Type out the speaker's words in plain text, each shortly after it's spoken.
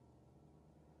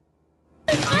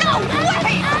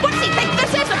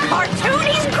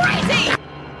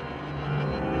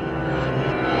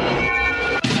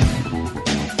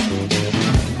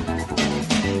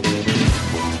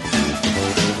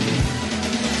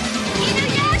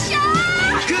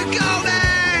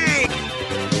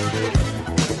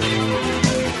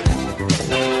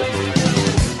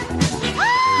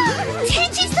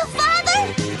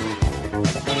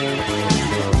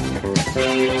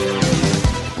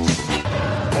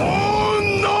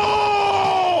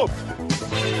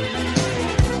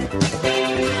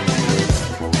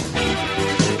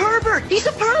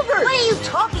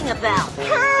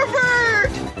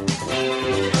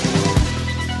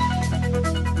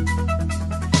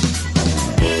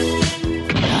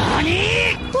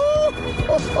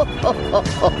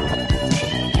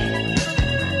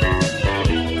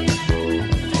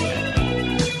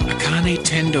Akane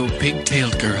Tendo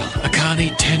pigtailed girl. Akane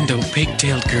Tendo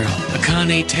pigtailed girl.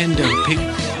 Akane Tendo pig...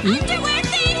 Underwear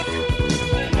thief!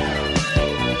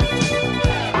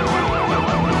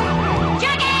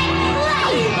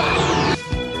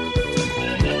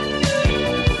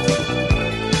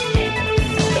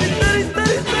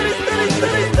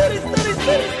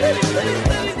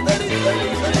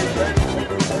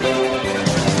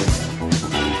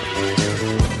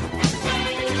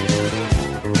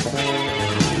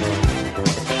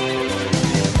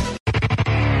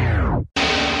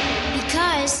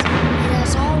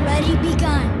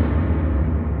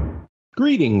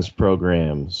 Greetings,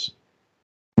 programs.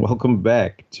 Welcome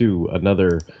back to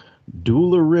another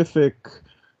duelerific,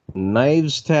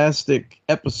 knives-tastic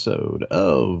episode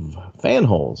of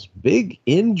Fanholes Big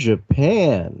in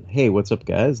Japan. Hey, what's up,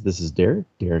 guys? This is Derek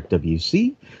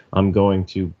WC. I'm going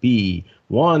to be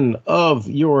one of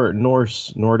your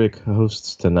Nordic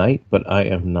hosts tonight, but I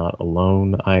am not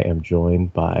alone. I am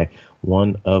joined by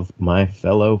one of my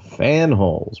fellow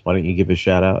fanholes. Why don't you give a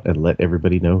shout out and let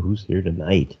everybody know who's here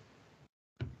tonight?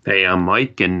 Hey, I'm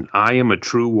Mike, and I am a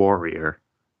true warrior,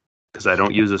 because I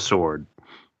don't use a sword.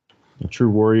 A true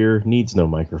warrior needs no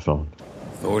microphone.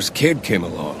 Thor's kid came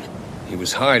along. He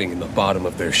was hiding in the bottom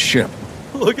of their ship.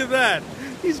 Look at that!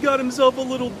 He's got himself a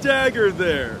little dagger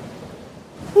there.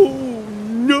 Oh,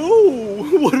 no!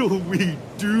 What'll we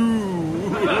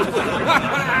do?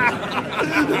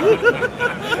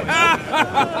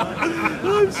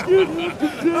 I'm scared to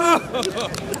death.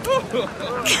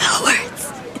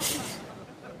 Cowards!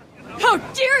 How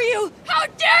dare you! How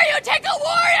dare you take a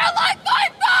warrior like my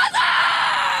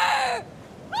father!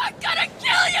 I'm gonna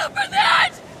kill you for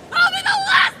that! I'll be the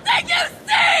last thing you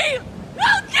see!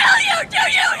 I'll kill you! Do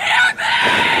you hear me?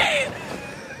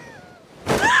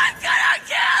 I'm gonna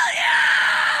kill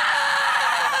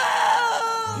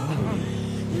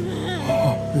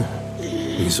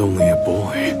you! He's only a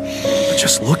boy. But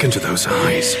just look into those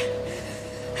eyes.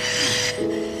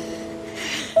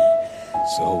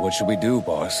 So what should we do,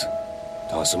 boss?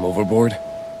 Toss him overboard?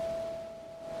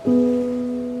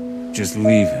 Just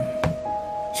leave him.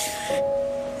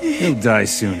 He'll die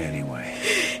soon anyway.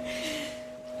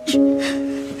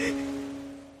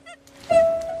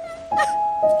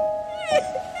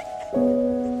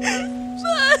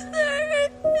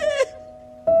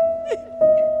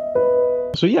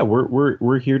 So yeah,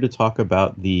 we're here to talk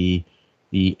about the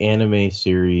anime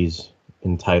series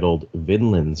entitled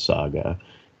Vinland Saga,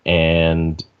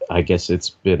 and I guess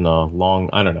it's been a long,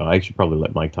 I don't know, I should probably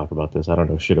let Mike talk about this. I don't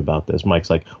know shit about this. Mike's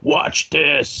like, watch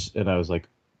this! And I was like,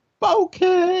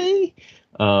 okay!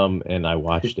 And I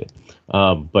watched it.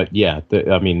 But yeah,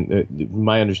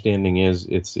 my understanding is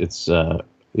is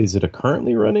it a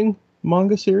currently running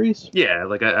manga series? Yeah,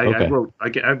 like I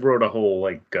wrote a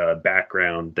whole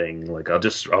background thing. Like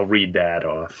I'll read that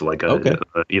off, like a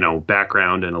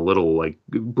background and a little like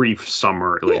brief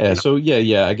summary.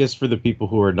 I guess for the people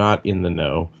who are not in the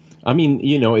know, I mean,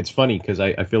 it's funny because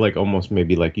I feel like almost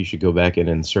maybe like you should go back and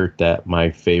insert that my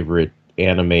favorite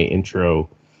anime intro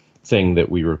thing that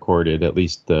we recorded, at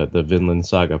least the Vinland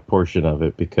Saga portion of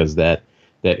it, because that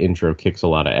intro kicks a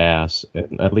lot of ass,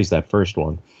 and at least that first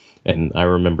one. And I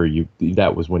remember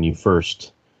that was when you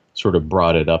first sort of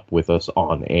brought it up with us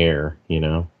on air,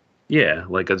 Yeah,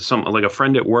 like a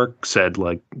friend at work said,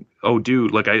 like, oh,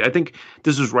 dude, like I think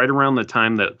this was right around the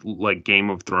time that like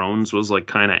Game of Thrones was like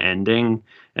kind of ending,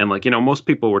 and like most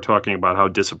people were talking about how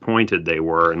disappointed they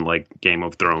were in like Game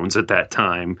of Thrones at that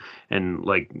time, and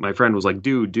like my friend was like,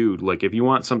 dude, like if you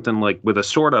want something like with a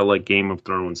sort of like Game of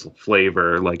Thrones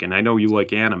flavor, like, and I know you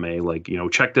like anime, like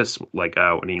check this like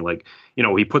out, and he like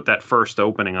he put that first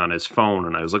opening on his phone,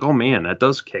 and I was like, oh man, that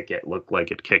does look like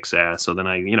it kicks ass. So then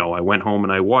I went home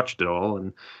and I watched it all,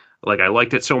 and like I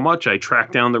liked it so much, I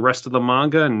tracked down the rest of the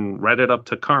manga and read it up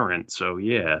to current. So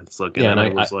yeah, it's like, and I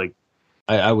was like,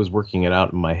 I was working it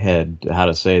out in my head how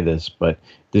to say this, but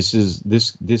this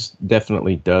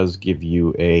definitely does give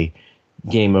you a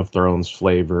Game of Thrones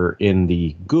flavor in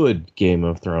the good Game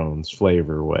of Thrones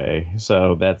flavor way.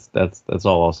 So that's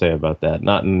all I'll say about that.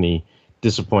 Not in the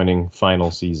disappointing final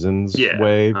seasons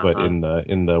way, but in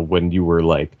the when you were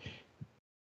like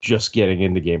just getting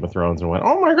into Game of Thrones and went,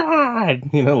 oh my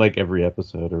god, like every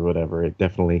episode or whatever. It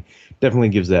definitely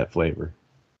gives that flavor.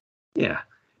 Yeah.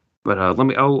 But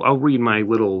I'll read my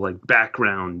little like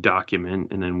background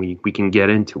document, and then we can get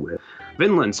into it.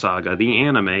 Vinland Saga, the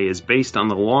anime, is based on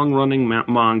the long-running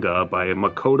manga by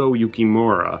Makoto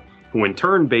Yukimura, who in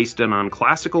turn based it on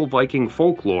classical Viking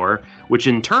folklore, which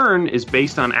in turn is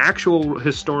based on actual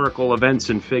historical events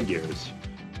and figures.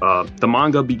 The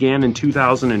manga began in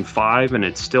 2005, and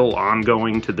it's still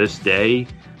ongoing to this day.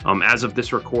 As of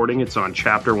this recording, it's on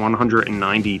chapter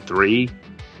 193.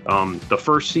 The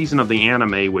first season of the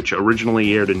anime, which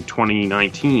originally aired in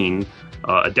 2019,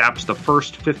 adapts the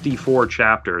first 54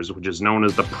 chapters, which is known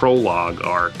as the prologue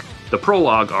arc. The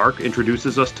prologue arc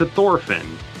introduces us to Thorfinn,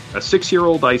 a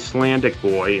 6-year-old Icelandic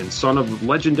boy and son of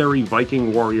legendary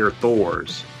Viking warrior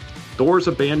Thors. Thors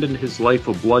abandoned his life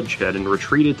of bloodshed and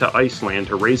retreated to Iceland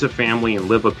to raise a family and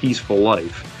live a peaceful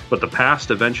life, but the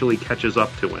past eventually catches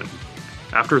up to him.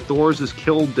 After Thors is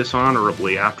killed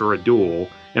dishonorably after a duel,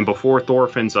 and before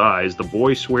Thorfinn's eyes, the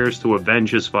boy swears to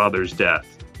avenge his father's death.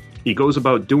 He goes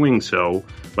about doing so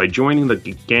by joining the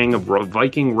gang of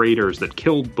Viking raiders that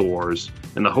killed Thors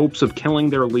in the hopes of killing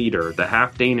their leader, the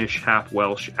half-Danish,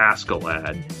 half-Welsh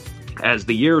Askeladd. As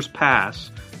the years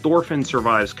pass, Thorfinn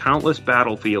survives countless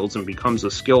battlefields and becomes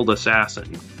a skilled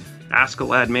assassin.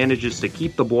 Askeladd manages to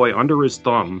keep the boy under his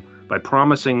thumb by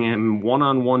promising him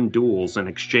one-on-one duels in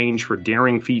exchange for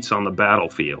daring feats on the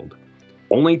battlefield.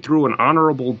 Only through an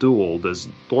honorable duel does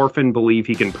Thorfinn believe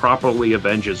he can properly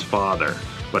avenge his father,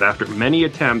 but after many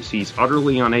attempts, he's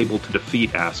utterly unable to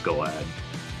defeat Askeladd.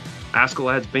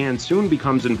 Askeladd's band soon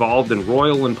becomes involved in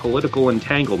royal and political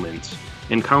entanglements,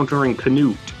 encountering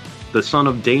Canute, the son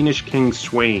of Danish King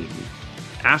Sweyn.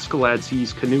 Askeladd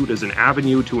sees Canute as an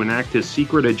avenue to enact his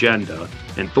secret agenda,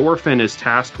 and Thorfinn is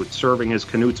tasked with serving as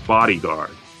Canute's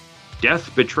bodyguard.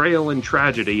 Death, betrayal, and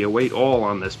tragedy await all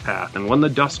on this path, and when the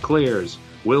dust clears,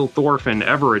 will Thorfinn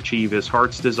ever achieve his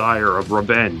heart's desire of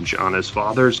revenge on his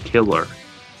father's killer?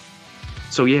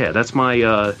 So yeah, that's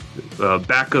my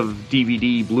back of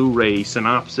DVD Blu-ray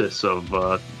synopsis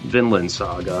of Vinland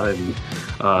Saga, and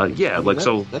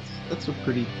that's a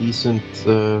pretty decent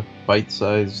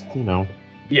bite-sized,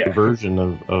 version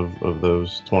of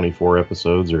those 24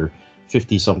 episodes or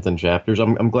 50-something chapters.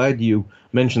 I'm glad you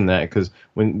mentioned that, because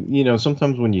when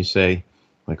sometimes when you say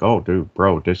like, oh dude,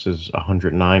 bro, this is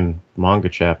 109 manga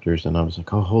chapters, and I was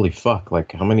like, oh holy fuck,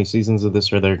 like how many seasons of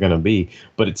this are there gonna be?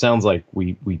 But it sounds like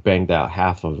we banged out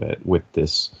half of it with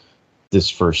this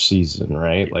first season,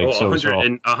 right? Like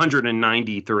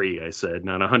 193, I said,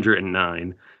 not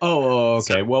 109. Oh,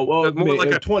 okay. So, well, more like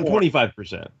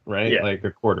 25%, right? Yeah. Like a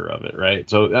quarter of it, right?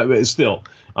 So still,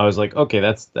 I was like, okay,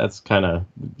 that's kind of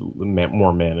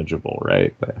more manageable,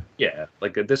 right? But, yeah,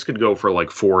 like this could go for like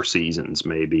 4 seasons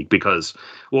maybe, because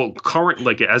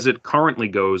as it currently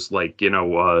goes, like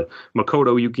Makoto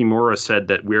Yukimura said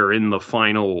that we're in the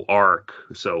final arc,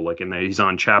 so like he's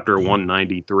on chapter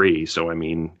 193. So I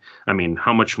mean,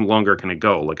 how much longer can it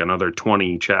go? Like another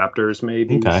 20 chapters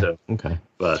maybe. Okay.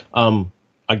 But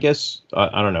I guess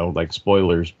I don't know, like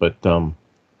spoilers, but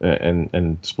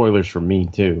and spoilers for me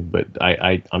too. But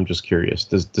I'm just curious.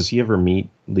 Does he ever meet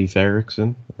Leif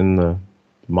Erikson in the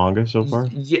manga so far?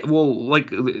 Yeah, well, like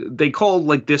they call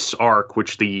like this arc,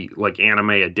 which the like anime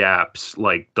adapts,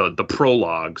 like the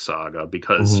prologue saga,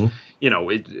 because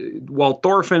while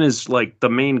Thorfinn is like the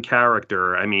main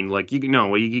character, I mean, like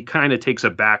he kind of takes a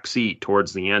back seat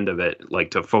towards the end of it,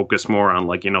 like to focus more on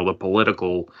like the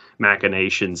political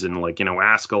machinations and like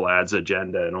Askeladd's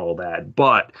agenda and all that,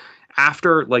 but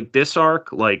after like this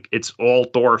arc, like it's all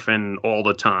Thorfinn all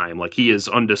the time. Like he is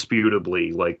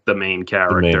undisputably like the main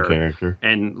character.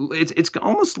 And it's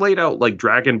almost laid out like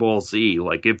Dragon Ball Z.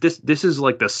 Like if this is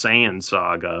like the Saiyan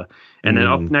saga, and then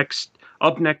up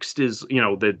next is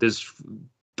there's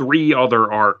 3 other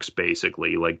arcs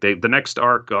basically. Like the next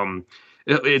arc.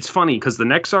 It's funny because the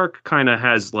next arc kind of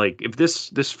has like, if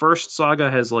this first saga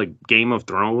has like Game of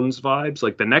Thrones vibes,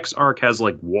 like the next arc has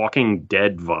like Walking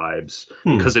Dead vibes,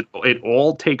 because it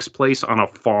all takes place on a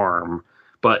farm,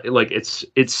 but like it's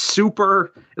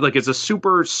super, like it's a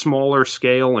super smaller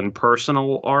scale and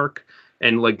personal arc,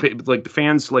 and like the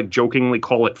fans like jokingly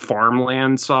call it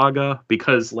Farmland Saga,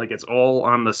 because like it's all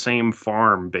on the same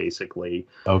farm basically.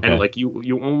 Okay. And like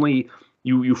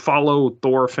you follow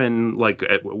Thorfinn, like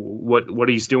what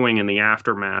he's doing in the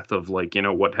aftermath of like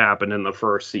what happened in the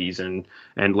first season,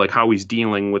 and like how he's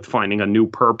dealing with finding a new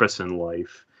purpose in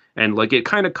life, and like it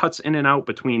kind of cuts in and out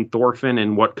between Thorfinn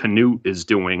and what Canute is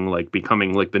doing, like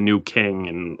becoming like the new king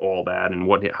and all that, and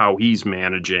how he's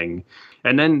managing.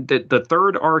 And then the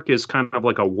third arc is kind of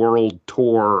like a world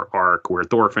tour arc where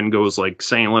Thorfinn goes like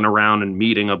sailing around and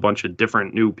meeting a bunch of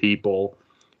different new people.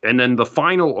 And then the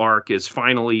final arc is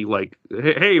finally like,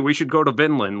 hey, we should go to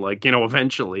Vinland, like,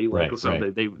 eventually. Like,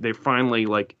 right. They finally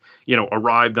like,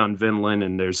 arrived on Vinland,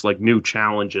 and there's like new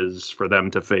challenges for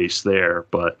them to face there.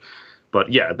 But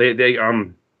yeah, they I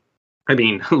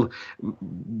mean,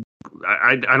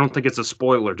 I don't think it's a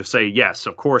spoiler to say, yes,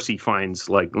 of course he finds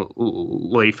like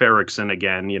Leif Erikson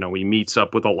again. You know, he meets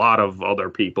up with a lot of other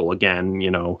people again.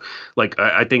 You know, like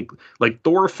I think like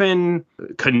Thorfinn,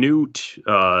 Canute,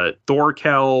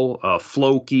 Thorkel,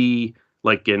 Floki,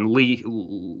 like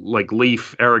like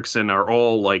Leif Erikson are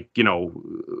all like, you know,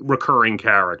 recurring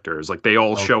characters. Like they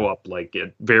all show up like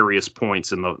at various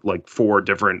points in the like 4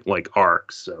 different like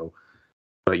arcs. So.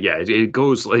 But yeah, it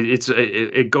goes.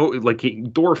 It go like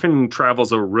Thorfinn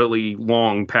travels a really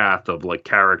long path of like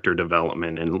character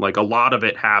development, and like a lot of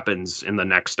it happens in the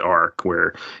next arc.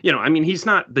 Where, you know, I mean, he's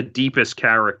not the deepest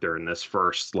character in this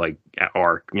first like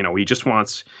arc. You know, he just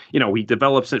wants, you know, he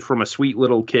develops it from a sweet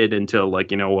little kid into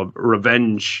like, you know, a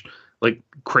revenge like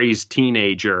crazed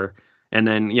teenager. And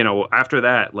then, you know, after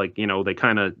that, like, you know, they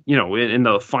kind of, you know, in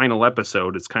the final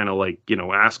episode, it's kind of like, you know,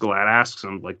 Askeladd asks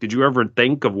him, like, did you ever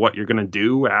think of what you're going to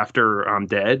do after I'm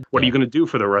dead? What are you going to do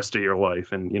for the rest of your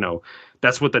life? And, you know,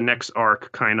 that's what the next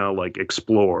arc kind of like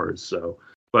explores. So,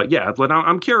 but yeah, but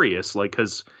I'm curious, like,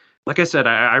 because, like I said,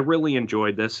 I really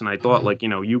enjoyed this, and I thought, like, you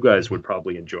know, you guys would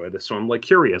probably enjoy this. So I'm like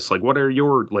curious, like, what are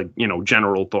your like, you know,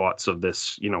 general thoughts of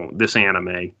this, you know, this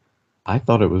anime? I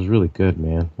thought it was really good,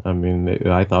 man. I mean,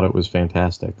 I thought it was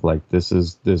fantastic. Like this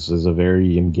is a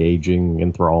very engaging,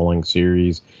 enthralling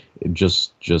series.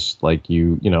 Just like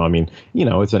you know, I mean, you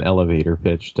know, it's an elevator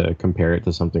pitch to compare it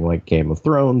to something like Game of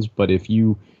Thrones. But if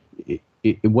you,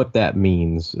 what that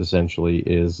means essentially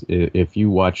is if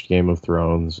you watched Game of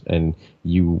Thrones and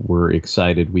you were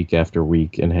excited week after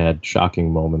week and had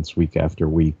shocking moments week after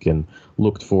week and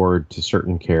looked forward to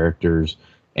certain characters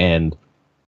and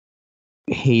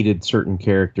hated certain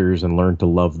characters and learned to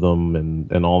love them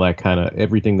and all that kind of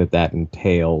everything that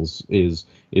entails is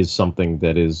something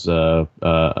that is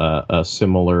a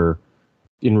similar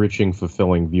enriching,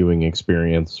 fulfilling viewing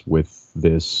experience with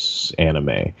this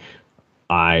anime.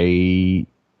 I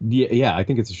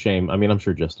think it's a shame. I mean, I'm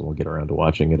sure Justin will get around to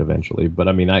watching it eventually, but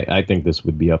I mean, I think this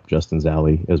would be up Justin's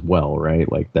alley as well, right?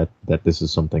 Like that this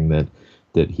is something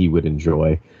that he would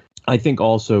enjoy. I think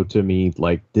also, to me,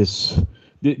 like this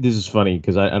is funny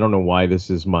because I don't know why I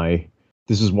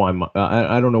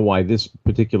don't know why this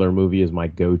particular movie is my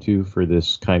go-to for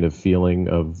this kind of feeling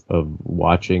of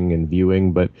watching and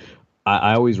viewing, but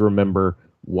I always remember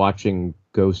watching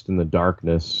Ghost in the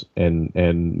Darkness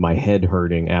and my head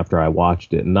hurting after I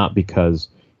watched it, not because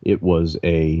it was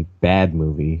a bad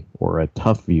movie or a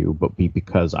tough view, but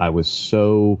because I was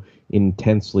so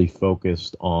intensely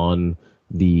focused on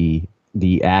the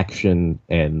action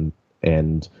and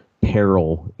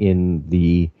peril in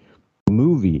the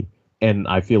movie. And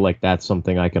I feel like that's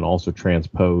something I can also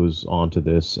transpose onto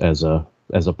this as a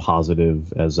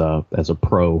positive, as a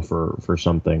pro for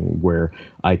something where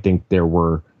I think there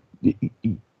were,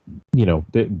 you know,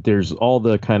 there's all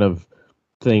the kind of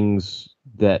things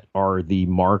that are the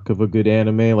mark of a good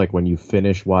anime. Like when you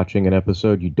finish watching an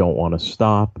episode, you don't want to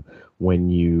stop.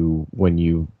 When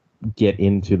you get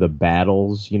into the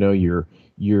battles, you know,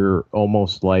 you're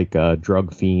almost like a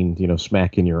drug fiend, you know,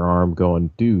 smacking your arm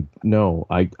going, dude, no,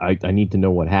 I need to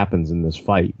know what happens in this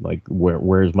fight. Like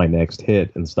where's my next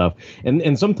hit and stuff.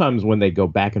 And sometimes when they go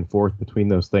back and forth between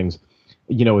those things,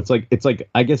 you know, it's like,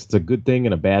 I guess it's a good thing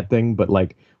and a bad thing, but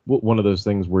like one of those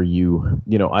things where you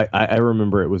know, I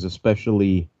remember it was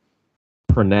especially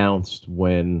pronounced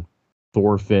when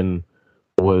Thorfinn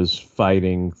was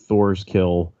fighting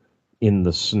Thorskill in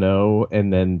the snow,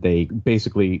 and then they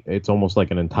basically, it's almost like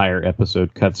an entire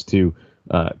episode cuts to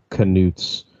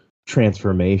Canute's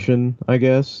transformation, I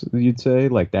guess you'd say,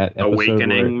 like that episode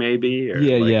awakening, maybe. Or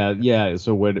yeah.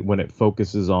 So when it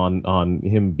focuses on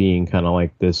him being kind of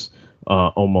like this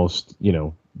almost, you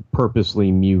know,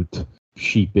 purposely mute,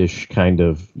 sheepish kind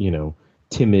of, you know,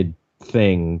 timid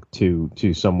thing to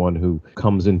someone who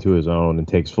comes into his own and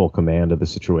takes full command of the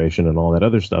situation and all that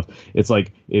other stuff. It's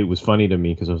like, it was funny to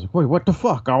me because I was like, wait, what the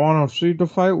fuck? I want to see the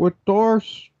fight with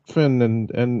Thorfinn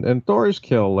and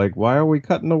Thorskill. Like, why are we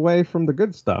cutting away from the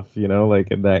good stuff? You know, like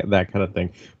that kind of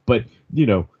thing. But, you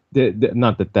know,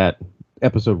 not that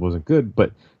episode wasn't good,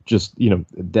 but just, you know,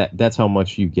 that's how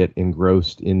much you get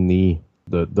engrossed in the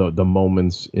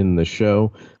moments in the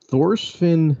show.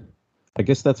 Thorfinn, I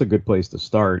guess that's a good place to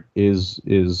start, is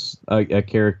a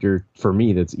character for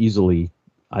me that's easily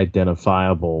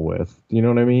identifiable with. You know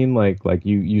what I mean? Like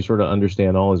you sort of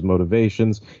understand all his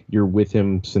motivations. You're with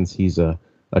him since he's a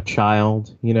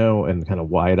child, you know, and kind of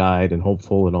wide-eyed and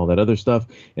hopeful and all that other stuff.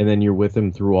 And then you're with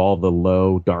him through all the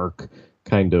low, dark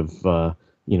kind of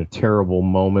you know, terrible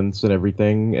moments and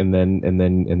everything. And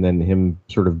then him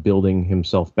sort of building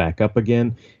himself back up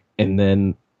again. And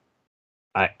then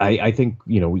I think,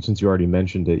 since you already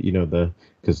mentioned it,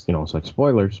 because, it's like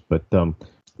spoilers, but the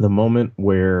moment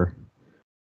where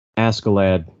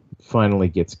Askeladd finally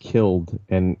gets killed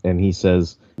and he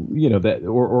says, that,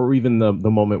 or even the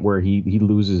moment where he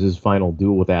loses his final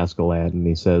duel with Askeladd and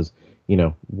he says,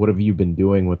 what have you been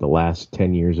doing with the last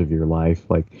 10 years of your life?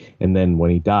 Like, and then when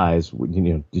he dies,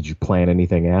 did you plan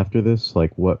anything after this?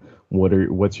 Like,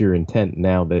 what's your intent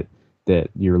now that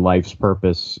your life's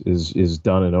purpose is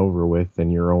done and over with,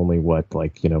 and you're only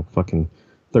fucking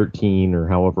 13 or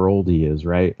however old he is,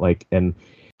 right? Like, and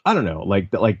I don't know, like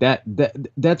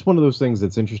that's one of those things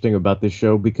that's interesting about this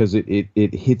show, because it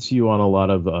hits you on a lot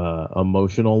of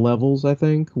emotional levels, I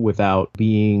think, without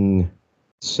being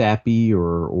sappy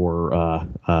or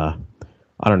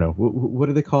I don't know, what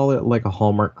do they call it, like a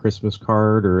Hallmark Christmas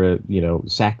card or a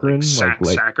saccharine,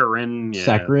 saccharine, yeah.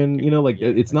 Saccharine,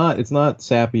 it's not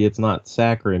sappy, it's not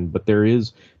saccharine, but there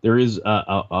is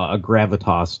a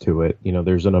gravitas to it.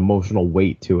 There's an emotional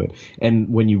weight to it, and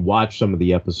when you watch some of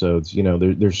the episodes,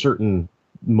 there's certain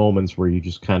moments where you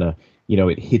just kind of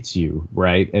it hits you,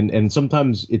 right, and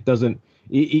sometimes it doesn't.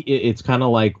 It's kind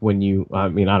of like when I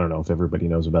don't know if everybody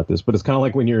knows about this, but it's kind of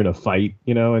like when you're in a fight,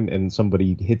 and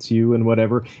somebody hits you and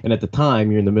whatever. And at the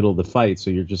time you're in the middle of the fight. So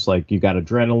you're just like, you got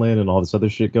adrenaline and all this other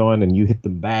shit going, and you hit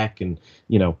them back and,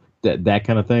 that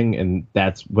kind of thing. And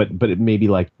but it may be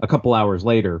like a couple hours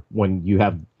later when you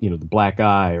have, the black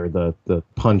eye or the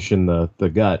punch in the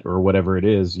gut or whatever it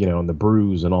is, and the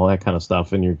bruise and all that kind of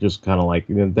stuff. And you're just kind of like,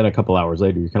 then a couple hours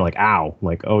later, you're kind of like, ow,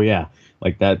 like, oh yeah.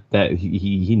 Like that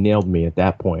he nailed me at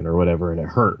that point or whatever, and it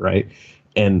hurt, right?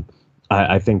 And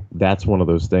I think that's one of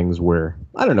those things where,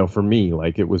 I don't know, for me,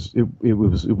 like it was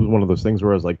one of those things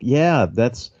where I was like, yeah,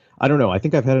 I don't know. I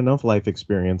think I've had enough life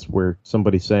experience where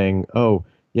somebody's saying, oh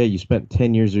yeah, you spent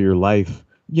 10 years of your life,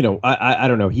 I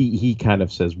don't know. He kind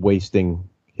of says wasting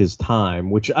his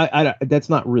time, which I that's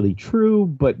not really true,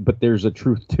 but there's a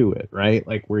truth to it, right?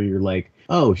 Like where you're like,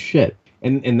 oh shit,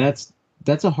 and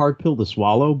that's a hard pill to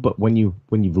swallow, but when you've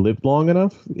lived long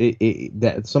enough,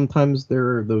 that sometimes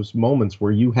there are those moments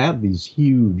where you have these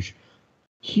huge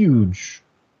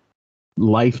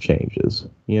life changes,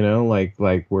 like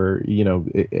where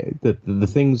the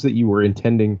things that you were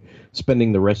intending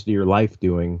spending the rest of your life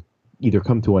doing either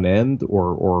come to an end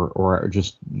or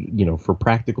just for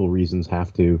practical reasons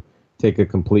have to take a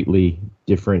completely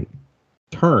different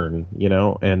turn,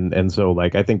 and so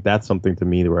like I think that's something to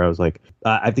me where I was like,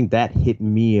 I think that hit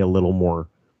me a little more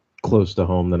close to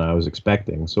home than I was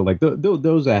expecting. So like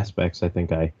those aspects, I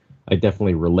think I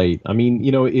definitely relate. I mean,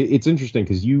 it's interesting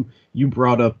because you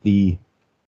brought up the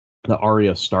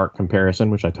Arya Stark comparison,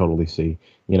 which I totally see,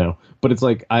 but it's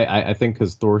like I think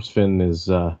because Thorfinn is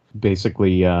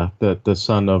basically the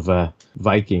son of a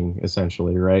Viking,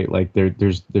 essentially, right? Like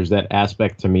there's that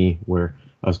aspect to me where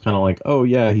I was kind of like, oh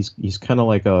yeah, he's kind of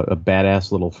like a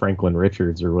badass little Franklin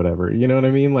Richards or whatever, you know what I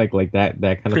mean? Like that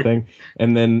kind of thing.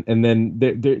 and then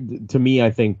there, to me, I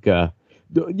think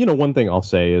one thing I'll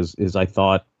say is I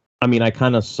thought, I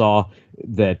kind of saw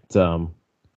that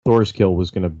Thorskill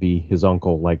was going to be his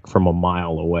uncle, like from a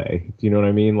mile away. Do you know what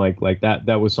I mean? Like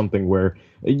that was something where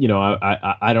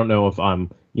I don't know if I'm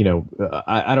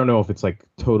I don't know if it's like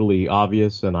totally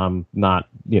obvious and I'm not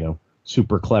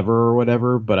super clever or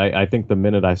whatever, but I think the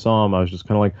minute I saw him, I was just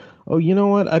kind of like, oh, you know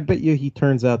what? I bet you he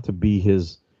turns out to be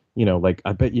his, like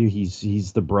I bet you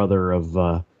he's the brother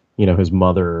of, his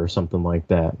mother or something like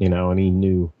that, and he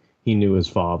knew his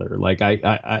father. Like I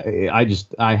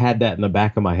had that in the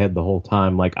back of my head the whole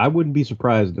time. Like I wouldn't be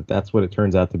surprised if that's what it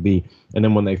turns out to be. And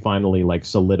then when they finally like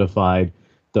solidified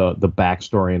the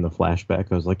backstory and the flashback,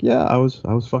 I was like, yeah, I was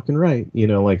fucking right,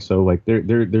 like so like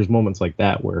there's moments like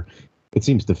that where it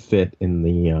seems to fit in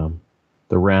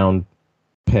the round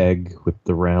peg with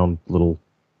the round little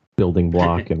building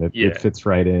block, and it fits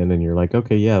right in, and you're like,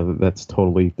 okay, yeah, that's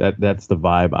totally that's the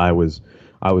vibe I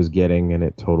was getting, and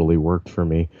it totally worked for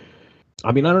me.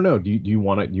 I mean, I don't know. Do you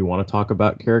want to talk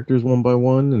about characters one by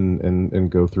one and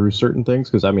go through certain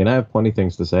things? Because I have plenty of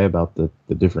things to say about the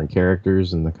different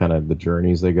characters and the kind of the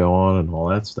journeys they go on and all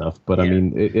that stuff. But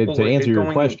yeah. To answer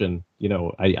your question,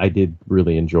 I did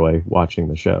really enjoy watching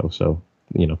the show. So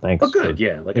thanks. Oh, good.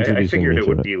 Yeah, like I figured it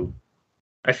would be.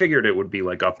 I figured it would be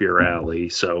like up your alley.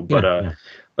 So, but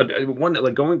but one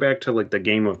like going back to like the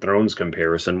Game of Thrones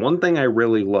comparison, one thing I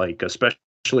really like, especially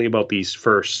about these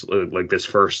first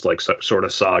sort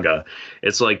of saga,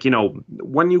 it's like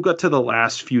when you got to the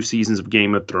last few seasons of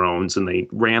Game of Thrones and they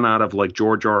ran out of like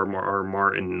George R.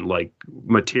 Martin like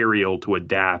material to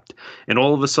adapt, and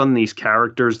all of a sudden these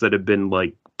characters that have been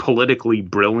like politically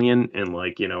brilliant and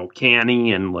like, you know,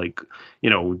 canny and like, you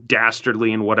know,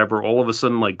 dastardly and whatever, all of a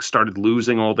sudden like started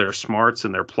losing all their smarts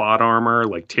and their plot armor,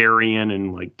 like Tyrion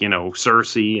and like, you know,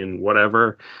 Cersei and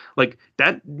whatever. Like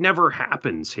that never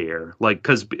happens here. Like,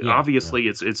 because obviously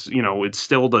it's you know, it's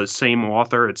still the same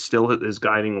author, it's still his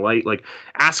guiding light. Like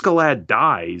Askeladd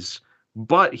dies,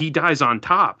 but he dies on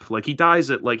top. Like he dies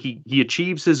at like he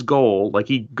achieves his goal. Like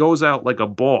he goes out like a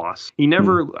boss. He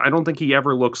never I don't think he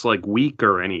ever looks like weak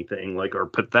or anything, like, or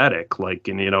pathetic. Like,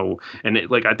 and you know, and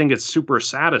it, like I think it's super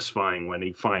satisfying when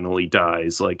he finally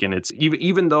dies. Like, and it's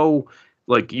even though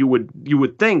like you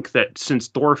would think that since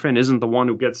Thorfinn isn't the one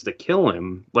who gets to kill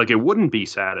him, like it wouldn't be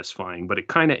satisfying, but it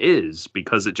kind of is,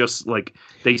 because it just like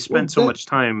they spent so much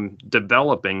time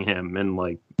developing him and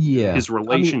like his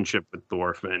relationship with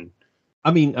Thorfinn. I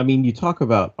mean, you talk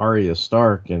about Arya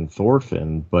Stark and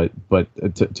Thorfinn, but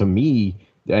to me,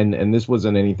 and this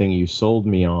wasn't anything you sold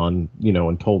me on, you know,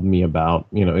 and told me about,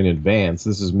 you know, in advance.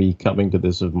 This is me coming to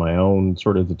this of my own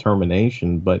sort of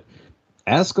determination. But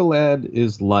Askeladd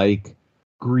is like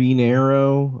Green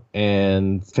Arrow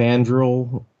and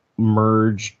Fandral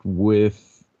merged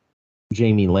with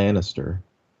Jaime Lannister.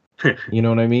 You know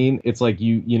what I mean? It's like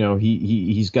you know,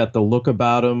 he's got the look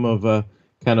about him of a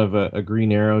kind of a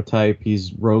Green Arrow type.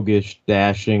 He's roguish,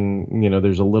 dashing. You know,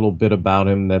 there's a little bit about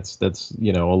him that's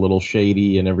you know, a little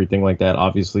shady and everything like that.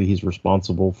 Obviously, he's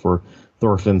responsible for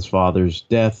Thorfinn's father's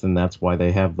death, and that's why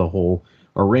they have the whole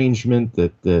arrangement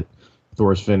that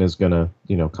Thorfinn is going to,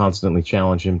 you know, constantly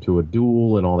challenge him to a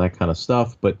duel and all that kind of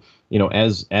stuff. But, you know,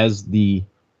 as the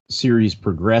series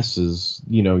progresses,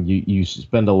 you know, you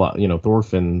spend a lot, you know,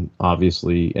 Thorfinn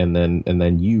obviously, and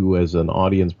then you as an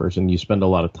audience person, you spend a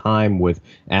lot of time with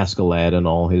Askeladd and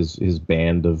all his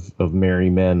band of merry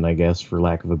men, I guess, for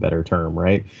lack of a better term,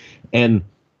 right? And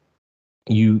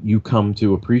you come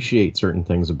to appreciate certain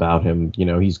things about him. You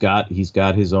know, he's got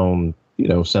his own, you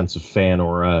know, sense of fan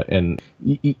aura, and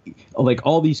like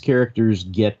all these characters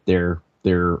get their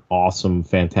awesome,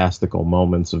 fantastical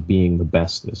moments of being the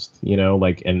bestest, you know,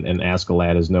 like, and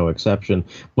Askeladd is no exception.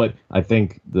 But I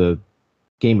think the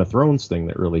Game of Thrones thing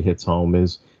that really hits home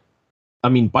is, I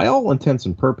mean, by all intents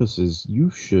and purposes,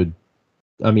 you should,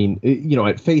 I mean, you know,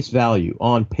 at face value,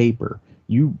 on paper,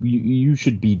 you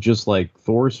should be just like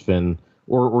Thorfinn,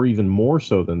 or even more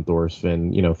so than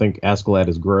Thorfinn. You know, think Askeladd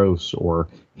is gross, or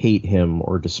hate him,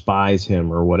 or despise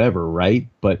him, or whatever, right?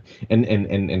 But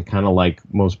and kind of like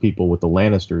most people with the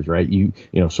Lannisters, right? You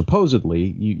know,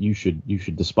 supposedly you should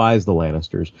despise the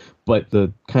Lannisters, but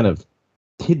the kind of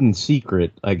hidden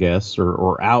secret, I guess,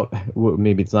 or out,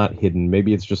 maybe it's not hidden,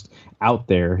 maybe it's just out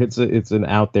there. It's an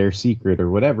out there secret or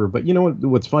whatever. But you know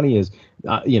what's funny is,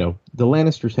 you know, the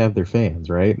Lannisters have their fans,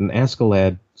 right? And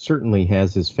Askeladd certainly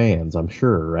has his fans, I'm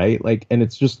sure, right? Like, and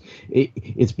it's just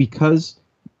it's because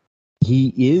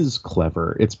he is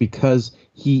clever. It's because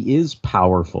he is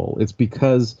powerful. It's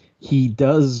because he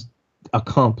does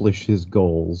accomplish his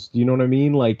goals. Do you know what I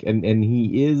mean? Like, and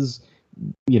he is,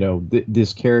 you know,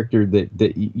 this character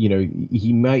that you know,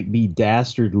 he might be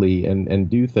dastardly and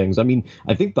do things. I mean,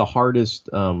 I think the hardest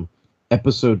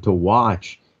episode to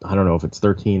watch, I don't know if it's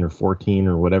 13 or 14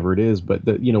 or whatever it is, but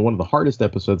you know, one of the hardest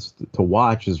episodes to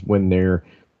watch is when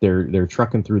they're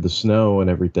trucking through the snow and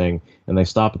everything, and they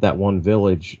stop at that one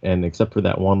village, and except for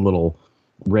that one little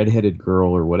redheaded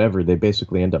girl or whatever, they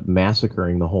basically end up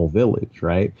massacring the whole village,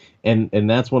 right? And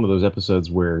that's one of those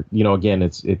episodes where, you know, again,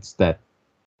 it's that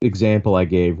example I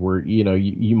gave where, you know,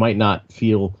 you might not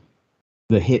feel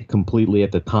the hit completely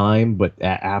at the time, but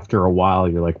after a while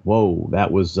you're like, whoa,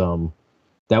 that was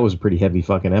a pretty heavy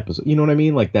fucking episode. You know what I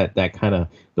mean? Like that kind of,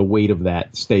 the weight of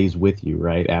that stays with you,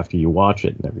 right, after you watch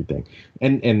it and everything.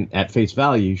 And at face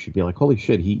value, you should be like, holy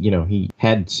shit, he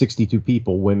had 62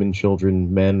 people, women,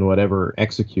 children, men, whatever,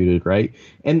 executed, right?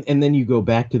 And then you go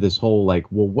back to this whole like,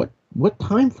 well, what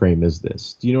time frame is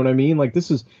this? Do you know what I mean? Like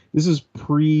this is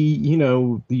pre, you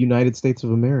know, the United States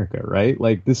of America, right?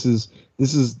 Like this is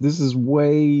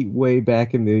way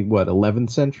back in the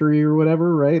 11th century or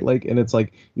whatever, right? Like, and it's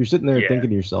like you're sitting there thinking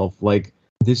to yourself, like,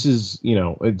 this is, you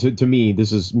know, to me,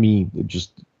 this is me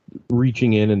just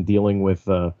reaching in and dealing with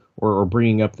or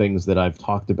bringing up things that I've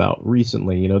talked about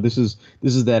recently. You know, this is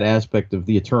that aspect of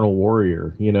the Eternal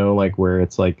Warrior, you know, like where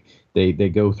it's like they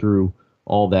go through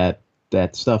all that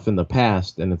stuff in the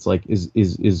past, and it's like,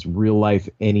 is real life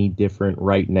any different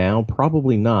right now?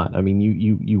 Probably not. I mean,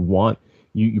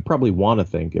 you probably want to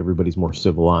think everybody's more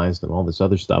civilized and all this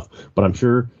other stuff, but I'm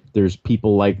sure there's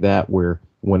people like that where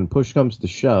when push comes to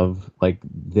shove, like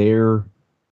their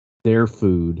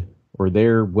food or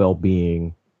their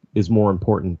well-being is more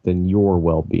important than your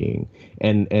well-being.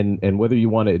 And whether you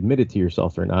want to admit it to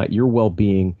yourself or not, your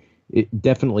well-being, it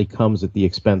definitely comes at the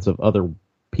expense of other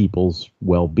people's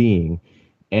well-being.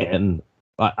 And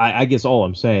I guess all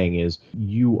I'm saying is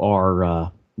you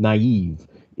are naive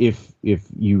if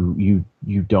you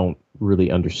don't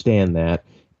really understand that.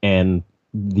 And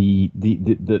the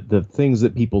things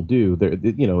that people do,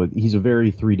 he's a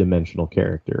very three-dimensional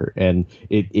character, and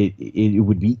it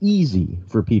would be easy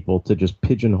for people to just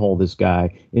pigeonhole this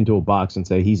guy into a box and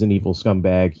say he's an evil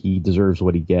scumbag, he deserves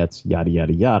what he gets, yada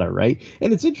yada yada, right?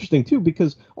 And it's interesting too,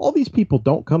 because all these people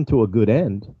don't come to a good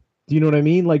end. Do you know what I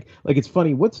mean? Like it's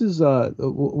funny. What's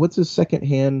his second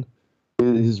hand,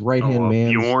 his right hand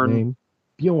man's Bjorn. name?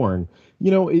 Bjorn.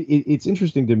 It's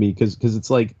interesting to me because it's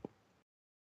like,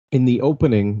 in the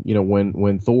opening,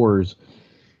 when Thor's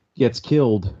gets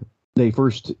killed, they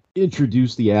first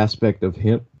introduce the aspect of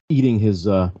him eating his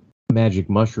magic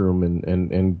mushroom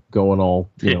and going all,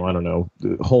 I don't know,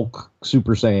 Hulk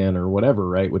Super Saiyan or whatever,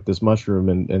 right, with this mushroom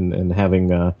and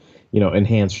having,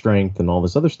 enhanced strength and all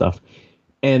this other stuff.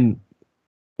 And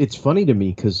it's funny to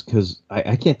me because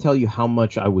I can't tell you how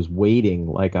much I was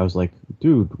waiting. Like, I was like,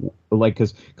 dude, like,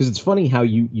 because it's funny how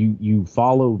you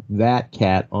follow that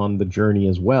cat on the journey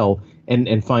as well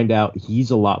and find out he's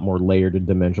a lot more layered and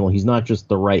dimensional. He's not just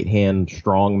the right hand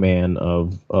strong man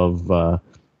of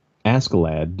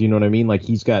Askeladd. Do you know what I mean? Like,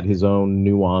 he's got his own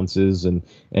nuances and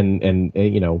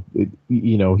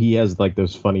he has like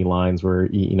those funny lines where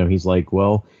he's like,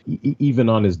 well, even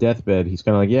on his deathbed, he's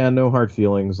kind of like, yeah, no hard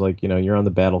feelings. Like, you're on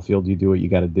the battlefield, you do what you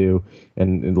got to do,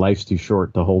 and life's too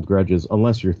short to hold grudges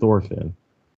unless you're Thorfinn.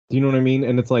 Do you know what I mean?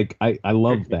 And it's like, I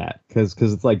love that because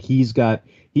it's like he's not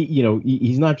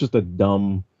just a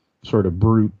dumb sort of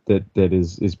brute that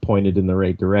is pointed in the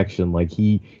right direction. Like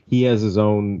he has his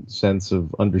own sense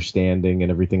of understanding and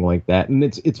everything like that. And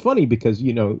it's funny because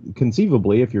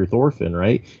conceivably, if you're Thorfinn,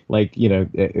 right, like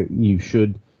you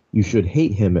should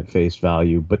hate him at face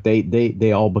value, but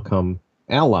they all become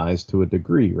allies to a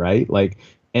degree, right? Like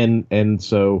and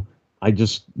so I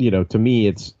just to me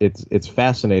it's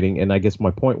fascinating. And I guess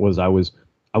my point was I was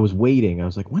waiting. I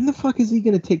was like, when the fuck is he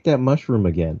going to take that mushroom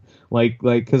again? Like,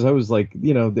 because I was like,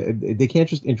 they can't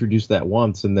just introduce that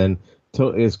once and then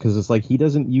it's because it's like he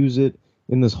doesn't use it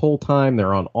in this whole time.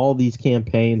 They're on all these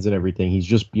campaigns and everything. He's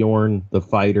just Bjorn the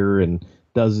fighter and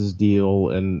does his deal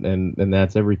and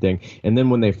that's everything. And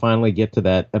then when they finally get to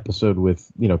that episode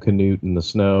with Canute in the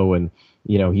snow and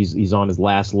he's on his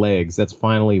last legs, that's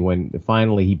finally when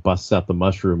he busts out the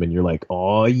mushroom and you're like,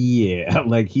 oh yeah,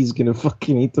 like he's gonna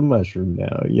fucking eat the mushroom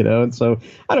now, and so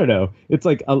I don't know, it's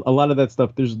like a lot of that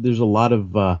stuff, there's a lot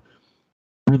of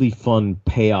really fun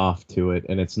payoff to it,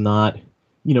 and it's not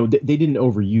they didn't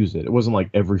overuse it. It wasn't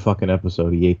like every fucking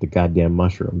episode he ate the goddamn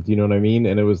mushroom. Do you know what I mean?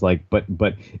 And it was like, but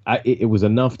it was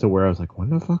enough to where I was like,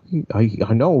 when the fuck?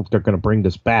 I know they're gonna bring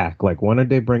this back. Like, when are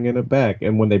they bringing it back?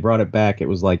 And when they brought it back, it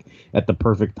was like at the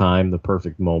perfect time, the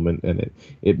perfect moment, and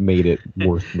it made it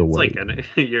worth the wait. Like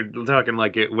you're talking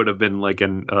like it would have been like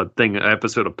an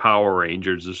episode of Power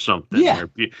Rangers or something. Yeah,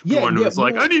 One was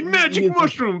like, I need magic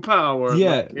mushroom power.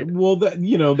 Yeah, like, well,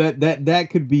 that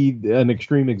could be an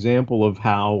extreme example of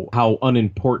how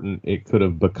unimportant it could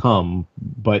have become,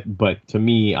 but to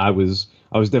me, I was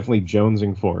definitely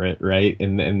jonesing for it, right?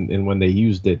 And when they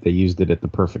used it at the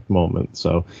perfect moment.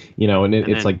 So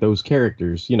it's like those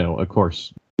characters, of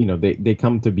course, they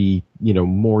come to be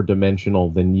more dimensional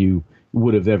than you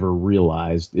would have ever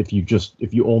realized if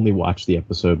you only watch the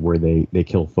episode where they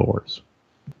kill Thor's.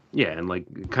 Yeah, and like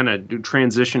kind of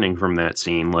transitioning from that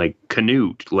scene, like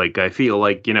Canute, like I feel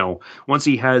like, once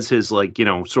he has his like,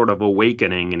 sort of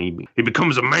awakening and he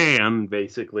becomes a man,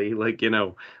 basically, like,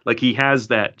 like he has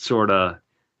that sort of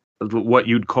what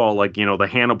you'd call like, the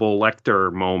Hannibal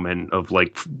Lecter moment of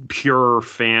like pure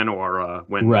fan aura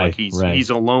when like he's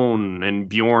alone and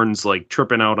Bjorn's like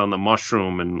tripping out on the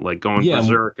mushroom and like going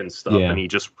berserk and stuff, and he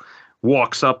just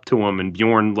walks up to him and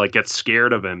Bjorn like gets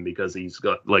scared of him because he's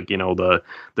got like the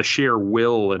sheer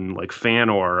will and like fan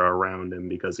aura around him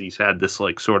because he's had this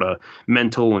like sort of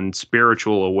mental and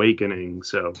spiritual awakening.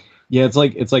 So yeah, it's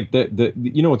like the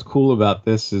what's cool about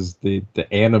this is the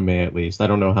anime, at least I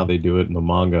don't know how they do it in the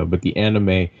manga, but the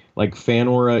anime, like, fan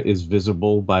aura is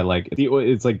visible by like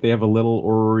it's like they have a little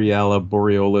Aureola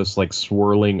Borealis like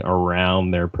swirling around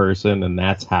their person, and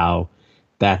that's how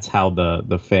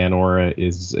the fan aura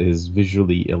is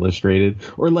visually illustrated.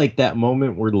 Or like that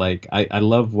moment where like I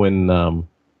love when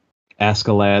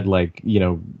Askeladd, like,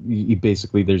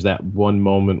 basically there's that one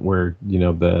moment where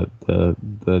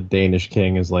the Danish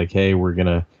king is like, hey, we're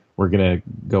gonna we're gonna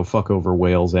go fuck over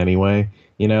whales anyway,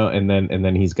 and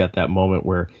then he's got that moment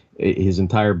where his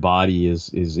entire body is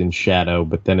in shadow,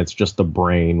 but then it's just the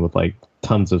brain with like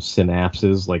tons of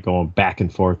synapses like going back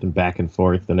and forth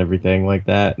and everything like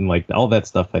that, and like all that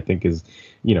stuff I think is,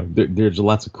 there's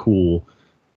lots of cool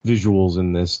visuals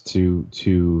in this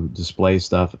to display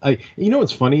stuff.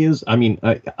 What's funny is,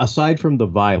 aside from the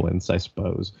violence, I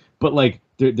suppose, but like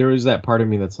there is that part of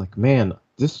me that's like, man,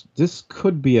 this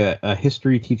could be a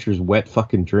history teacher's wet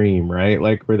fucking dream, right?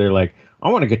 Like where they're like, I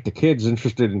want to get the kids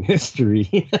interested in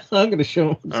history. I'm going to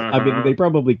show them. I mean, they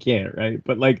probably can't, right?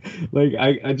 But like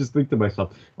I just think to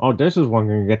myself, oh, this is one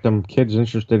going to get them kids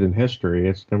interested in history.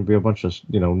 It's going to be a bunch of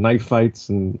knife fights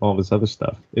and all this other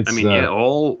stuff. It's,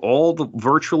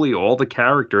 virtually all the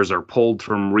characters are pulled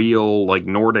from real like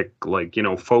Nordic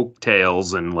folk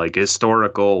tales and like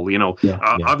historical.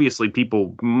 Obviously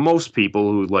most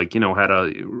people who had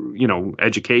a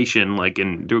education like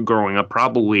in growing up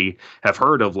probably have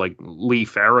heard of like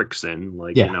Leif Erikson,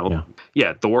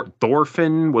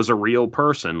 Thorfinn was a real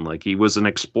person, like he was an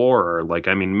explorer, like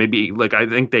I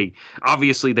think they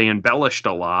embellished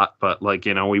a lot, but like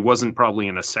he wasn't probably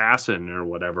an assassin or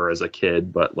whatever as a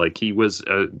kid, but like he was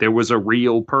there was a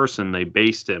real person they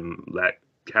based that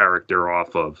character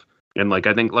off of. And like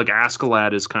I think like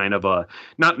Askeladd is kind of a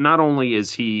not only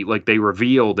is he like they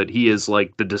reveal that he is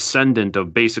like the descendant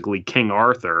of basically King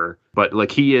Arthur, but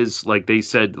like he is like they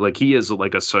said like he is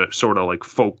like a sort of like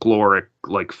folkloric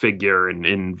like figure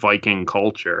in Viking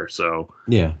culture. So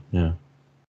yeah.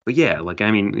 But yeah, like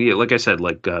like I said,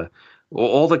 like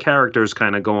all the characters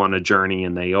kind of go on a journey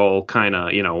and they all kind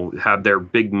of have their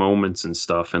big moments and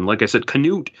stuff. And like I said,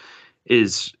 Canute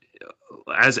is.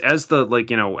 As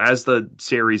the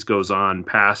series goes on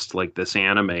past like this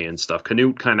anime and stuff,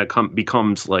 Canute kind of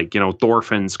becomes like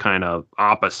Thorfinn's kind of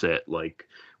opposite, like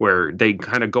where they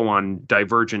kind of go on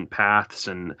divergent paths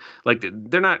and like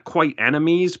they're not quite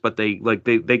enemies, but they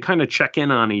kind of check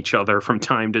in on each other from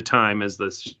time to time as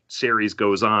the series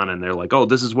goes on, and they're like, oh,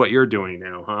 this is what you're doing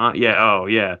now, huh? Yeah. Oh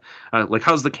yeah. Like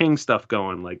how's the king stuff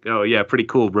going? Like, oh yeah, pretty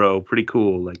cool, bro, pretty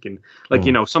cool. Like, and like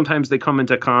sometimes they come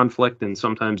into conflict and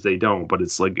sometimes they don't, but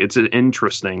it's like it's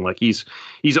interesting. Like he's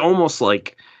almost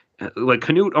like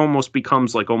Canute almost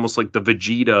becomes like almost like the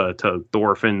Vegeta to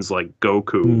Thorfinn's like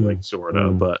Goku, like sort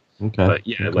of. But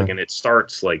yeah, like, and it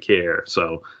starts like here.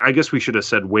 So I guess we should have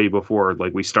said way before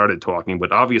like we started talking,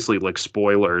 but obviously like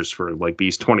spoilers for like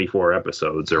these 24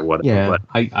 episodes or whatever. Yeah, but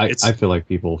I feel like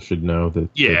people should know that.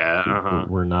 Yeah, that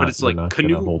we're not going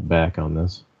to hold back on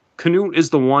this. Canute is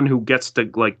the one who gets to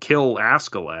like kill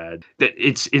Askeladd. That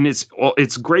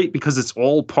it's great because it's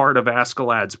all part of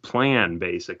Askeladd's plan,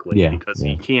 basically. Because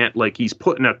he can't he's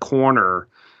put in a corner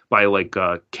by like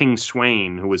King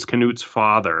Sweyn, who is Canute's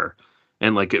father,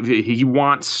 and like he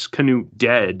wants Canute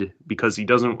dead because he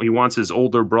wants his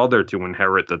older brother to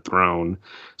inherit the throne.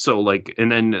 So like,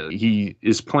 and then he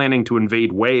is planning to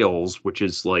invade Wales, which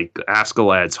is like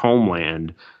Askeladd's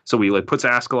homeland. So he like puts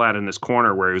Askeladd in this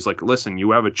corner where he's like, listen,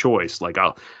 you have a choice. Like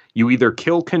you either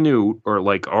kill Canute or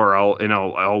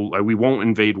we won't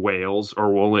invade Wales,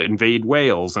 or we'll invade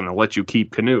Wales and I'll let you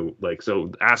keep Canute. Like, so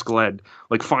Askeladd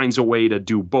like finds a way to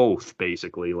do both,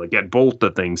 basically, like get both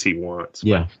the things he wants.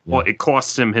 Yeah. Well, it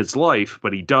costs him his life,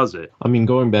 but he does it. I mean,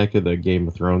 going back to the Game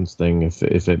of Thrones thing, if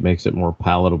it makes it more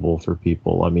palatable for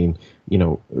people, I mean,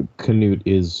 Canute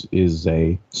is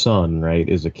a son, right?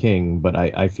 Is a king, but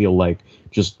I feel like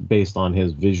just based on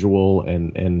his visual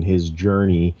and his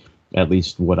journey, at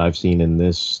least what I've seen in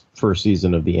this first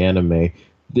season of the anime,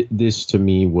 this to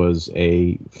me was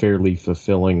a fairly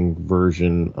fulfilling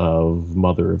version of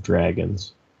Mother of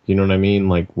Dragons. You know what I mean?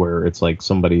 Like where it's like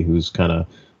somebody who's kind of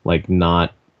like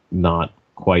not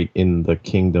quite in the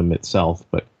kingdom itself,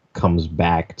 but comes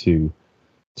back to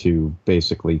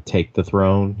basically take the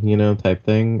throne, type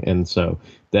thing. And so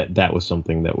that was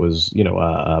something that was,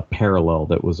 a parallel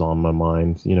that was on my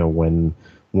mind,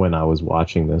 when I was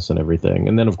watching this and everything.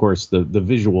 And then of course the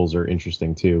visuals are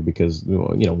interesting too, because,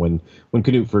 when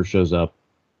Canute first shows up,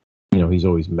 he's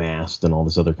always masked and all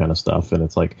this other kind of stuff. And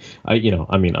it's like,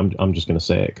 I'm just going to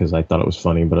say it because I thought it was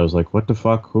funny, but I was like, what the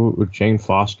fuck? Who, Jane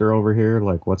Foster over here?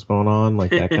 Like, what's going on?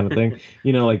 Like that kind of thing,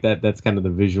 like that's kind of the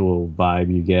visual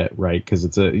vibe you get, right? Because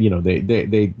it's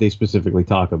they specifically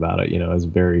talk about it, as a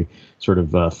very sort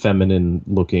of feminine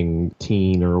looking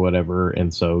teen or whatever.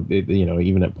 And so,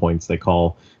 even at points they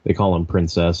call him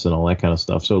princess and all that kind of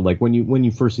stuff. So like when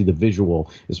you first see the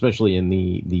visual, especially in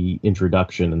the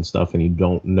introduction and stuff, and you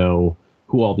don't know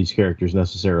who all these characters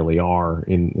necessarily are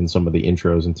in some of the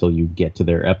intros until you get to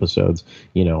their episodes.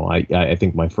 You know, I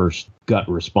think my first gut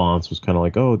response was kind of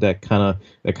like, oh, that kind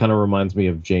of reminds me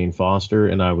of Jane Foster,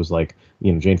 and I was like,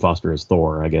 you know, Jane Foster is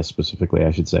Thor, I guess specifically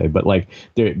I should say, but like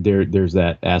there's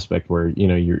that aspect where, you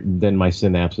know, then my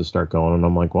synapses start going, and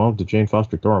I'm like, well, the Jane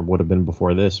Foster Thor would have been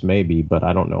before this maybe, but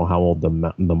I don't know how old the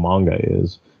manga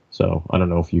is, so I don't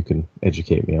know if you can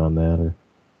educate me on that or.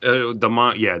 The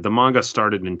manga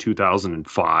started in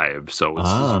 2005, so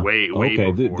it's way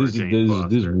okay. before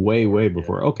This is way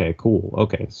before. Okay, cool.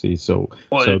 Okay, see, so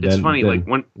it's funny. Then,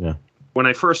 like when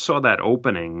I first saw that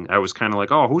opening, I was kind of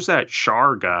like, oh, who's that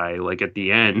Char guy? Like at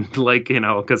the end, like, you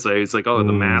know, because I was like, oh,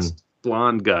 the masked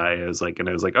blonde guy. I was like,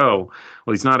 oh,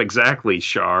 well, he's not exactly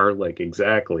Char, like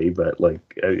exactly, but like,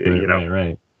 you know,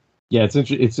 right. Yeah,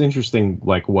 it's interesting,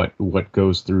 like what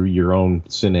goes through your own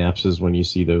synapses when you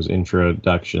see those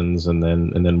introductions, and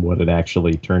then what it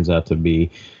actually turns out to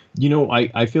be. You know,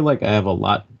 I feel like I have a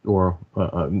lot, or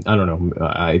I don't know.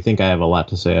 I think I have a lot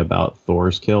to say about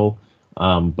Thor's kill.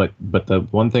 But the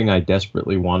one thing I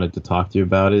desperately wanted to talk to you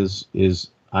about is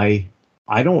I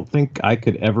don't think I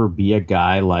could ever be a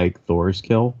guy like Thor's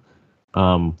kill.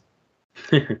 And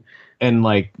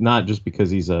like, not just because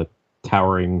he's a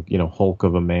towering, you know, Hulk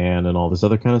of a man and all this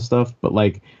other kind of stuff, but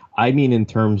like, I mean, in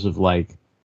terms of like,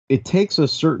 it takes a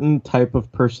certain type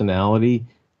of personality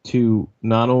to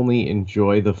not only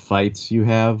enjoy the fights you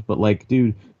have, but like,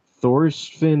 dude,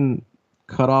 Thorfinn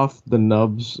cut off the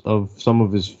nubs of some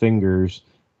of his fingers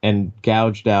and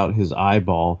gouged out his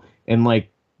eyeball, and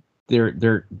like,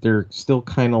 they're still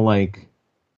kind of like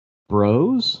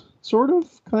bros. Sort of,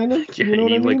 kind of. Yeah, you know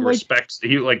what I mean? Like respects.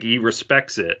 He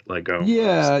respects it. Like, oh,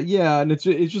 yeah, and it's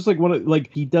just like one of,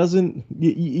 like, he doesn't.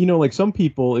 You know, like some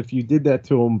people, if you did that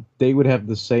to him, they would have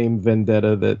the same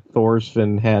vendetta that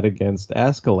Thorfinn had against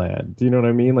Askeladd. Do you know what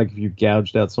I mean? Like, if you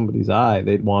gouged out somebody's eye,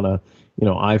 they'd want to, you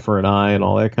know, eye for an eye and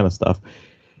all that kind of stuff.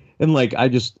 And like, I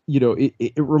just, you know,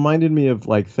 it reminded me of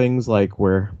like things like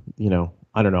where, you know,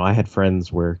 I don't know. I had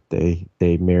friends where they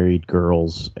married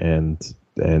girls, and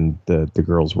the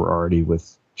girls were already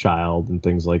with child and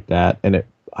things like that, and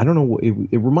I don't know,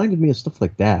 it reminded me of stuff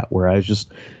like that, where it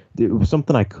was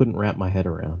something I couldn't wrap my head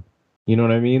around. You know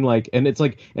what I mean? Like, and it's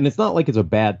like, and it's not like it's a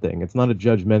bad thing. It's not a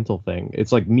judgmental thing.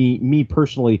 It's like me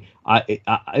personally,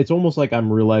 it's almost like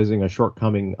I'm realizing a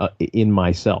shortcoming in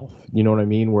myself. You know what I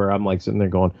mean? Where I'm like sitting there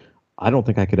going, I don't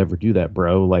think I could ever do that,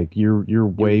 bro. Like, you're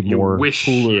way more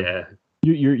cooler. Yeah.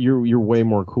 You're way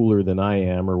more cooler than I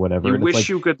am, or whatever. You and wish like,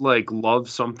 you could like love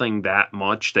something that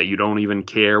much that you don't even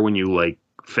care when you like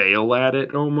fail at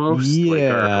it, almost.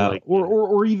 Yeah,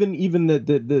 or even that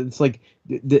it's like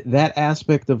that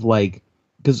aspect of like,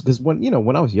 because when, you know,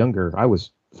 when I was younger, I was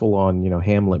full on, you know,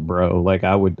 Hamlet bro. Like,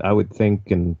 I would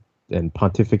think and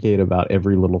pontificate about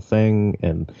every little thing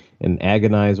and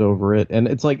agonize over it. And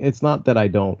it's like, it's not that I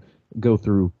don't go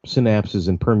through synapses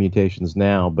and permutations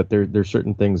now, but there's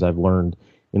certain things I've learned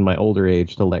in my older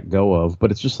age to let go of.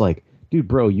 But it's just like, dude,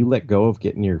 bro, you let go of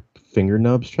getting your finger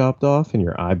nubs chopped off and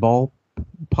your eyeball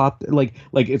popped. Like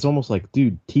it's almost like,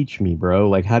 dude, teach me, bro.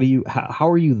 Like, how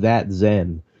are you that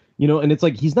zen? You know, and it's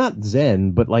like, he's not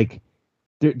zen, but like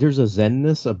there's a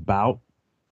zenness about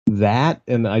that,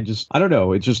 and I don't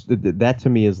know, it's just that to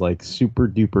me is like super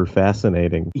duper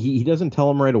fascinating. He doesn't tell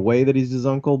him right away that he's his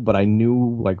uncle, but I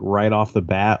knew like right off the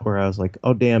bat, where I was like,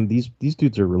 oh damn, these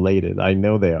dudes are related. I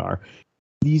know they are.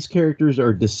 These characters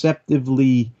are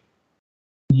deceptively,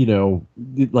 you know,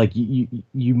 like you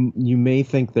may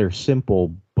think they're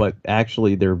simple, but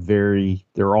actually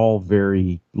they're all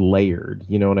very layered.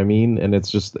 You know what I mean? And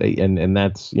it's just, and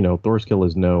that's, you know, Thorskill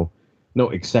is no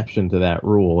exception to that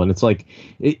rule. And it's like,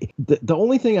 the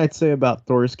only thing I'd say about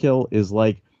Thorskill is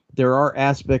like, there are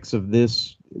aspects of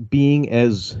this being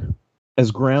as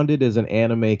grounded as an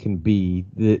anime can be.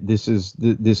 This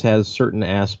has certain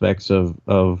aspects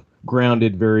of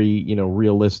grounded, very, you know,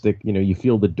 realistic. You know, you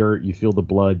feel the dirt, you feel the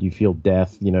blood, you feel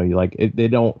death. You know, you like it,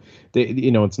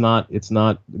 you know, it's not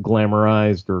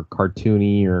glamorized or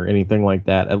cartoony or anything like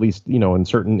that. At least, you know, in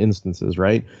certain instances,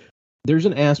 right? There's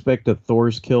an aspect of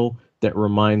Thorskill that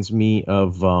reminds me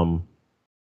of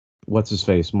what's his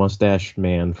face, Mustache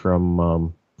Man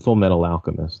from Full Metal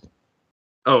Alchemist.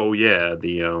 Oh yeah,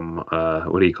 the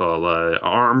what do you call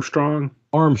Armstrong?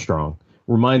 Armstrong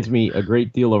reminds me a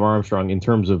great deal of Armstrong in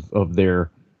terms of their,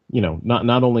 you know,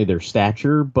 not only their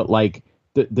stature, but like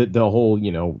the whole,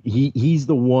 you know, he's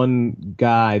the one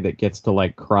guy that gets to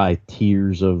like cry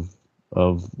tears of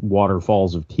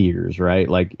waterfalls of tears, right?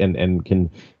 Like and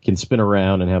can spin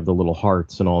around and have the little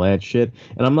hearts and all that shit.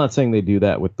 And I'm not saying they do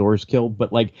that with Thorskild,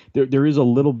 but like there is a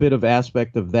little bit of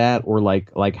aspect of that, or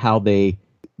like how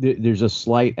there's a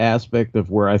slight aspect of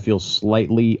where I feel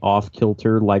slightly off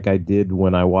kilter, like I did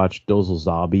when I watched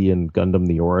Dozelzabi and Gundam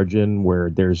the Origin, where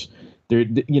there is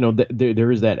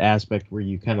that aspect where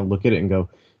you kind of look at it and go,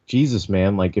 Jesus,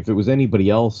 man, like if it was anybody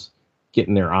else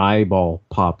getting their eyeball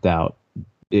popped out,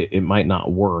 it might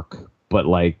not work. But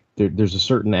like there's a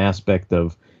certain aspect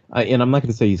of, and I'm not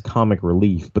going to say he's comic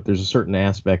relief, but there's a certain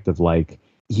aspect of like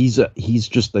he's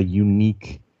just a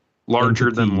unique, larger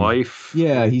entity. Than life.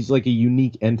 Yeah, he's like a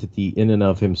unique entity in and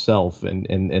of himself,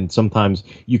 and sometimes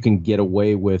you can get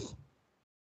away with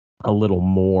a little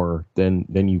more than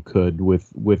you could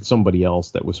with somebody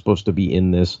else that was supposed to be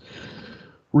in this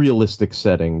realistic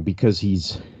setting, because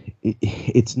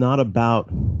it's not about,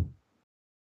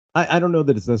 I don't know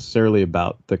that it's necessarily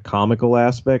about the comical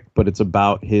aspect, but it's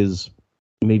about his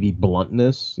maybe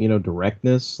bluntness,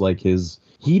 directness, like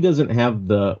he doesn't have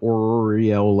the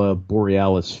Aureola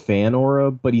Borealis fan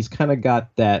aura, but he's kind of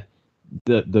got that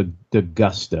the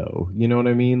gusto, you know what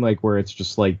I mean? Like where it's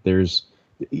just like there's,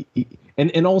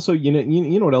 and also you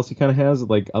know what else he kind of has,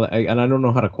 like and I don't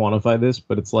know how to quantify this,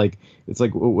 but it's like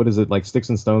what is it, like sticks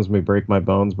and stones may break my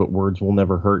bones, but words will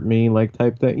never hurt me, like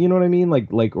type thing, you know what I mean?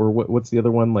 Like or what's the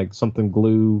other one, like something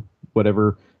glue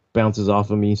whatever bounces off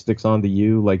of me sticks onto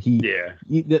you, like he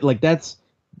like that's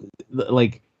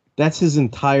his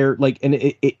entire, like, and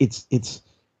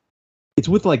it's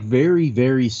with like very,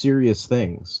 very serious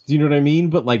things. Do you know what I mean?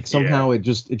 But like somehow it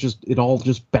all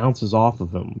just bounces off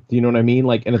of him. Do you know what I mean?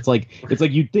 Like, and it's like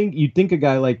you'd think a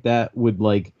guy like that would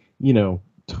like,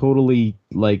 totally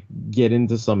like get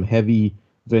into some heavy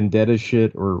vendetta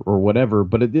shit or whatever,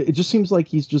 but it just seems like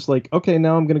he's just like, okay,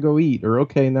 now I'm gonna go eat, or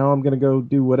okay, now I'm gonna go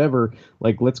do whatever,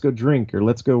 like let's go drink or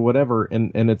let's go whatever,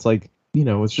 and it's like,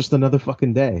 it's just another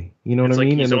fucking day. You know what I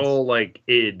mean? He's and all like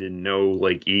id and no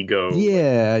like ego.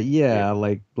 Yeah.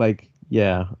 Like,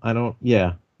 yeah. I don't.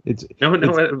 Yeah. It's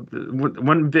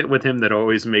one bit with him that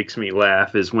always makes me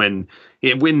laugh is when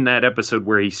that episode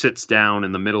where he sits down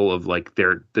in the middle of like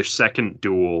their second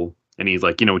duel, and he's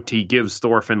like, he gives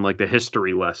Thorfinn like the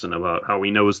history lesson about how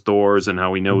he knows Thor's and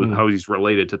how he knows how he's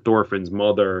related to Thorfinn's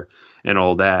mother and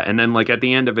all that. And then like at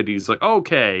the end of it, he's like,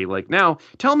 okay, like now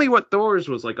tell me what Thor's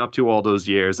was like up to all those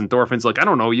years. And Thorfinn's like, I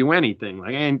don't know you anything.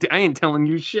 Like I ain't telling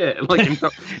you shit. Like,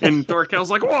 and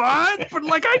Thorkel's like, what? But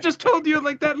like, I just told you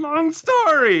like that long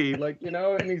story, like,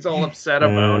 and he's all upset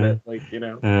about it. Like,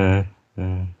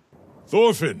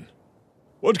 Thorfinn,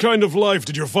 what kind of life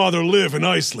did your father live in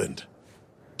Iceland?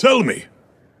 Tell me.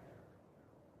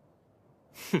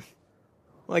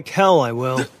 Like hell I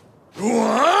will.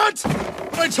 What?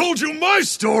 I told you my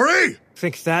story!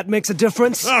 Think that makes a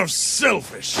difference? How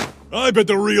selfish. I bet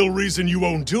the real reason you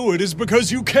won't do it is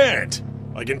because you can't.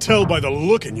 I can tell by the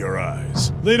look in your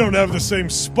eyes. They don't have the same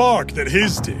spark that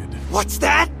his did. What's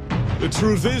that? The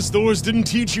truth is, Thor's didn't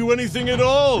teach you anything at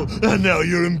all, and now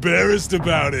you're embarrassed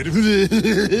about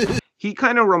it. He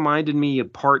kind of reminded me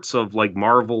of parts of like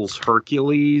Marvel's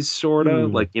Hercules, sort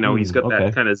of like, he's got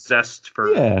that kind of zest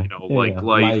for,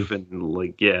 life and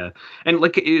like, and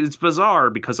like, it's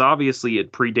bizarre because obviously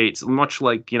it predates, much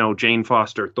like, Jane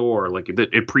Foster Thor, like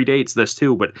it predates this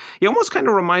too, but he almost kind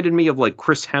of reminded me of like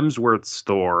Chris Hemsworth's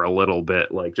Thor a little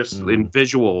bit, like just in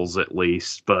visuals at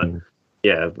least, but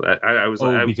yeah, I was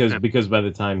because by the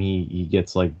time he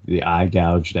gets like the eye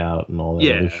gouged out and all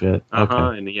that other shit.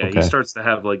 And he starts to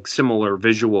have like similar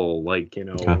visual like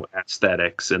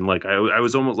aesthetics, and like I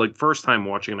was almost like first time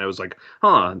watching it, I was like,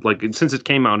 like since it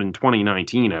came out in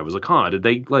 2019, I was like, did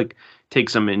they like take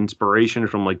some inspiration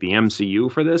from like the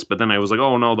MCU for this? But then I was like,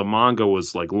 oh no, the manga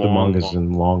was like long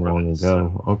ago.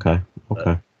 So, okay.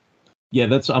 Yeah,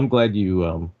 I'm glad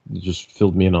you just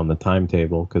filled me in on the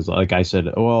timetable, because like I said,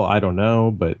 well, I don't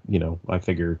know, but I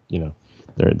figure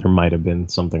there might have been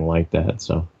something like that,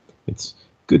 so it's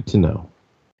good to know.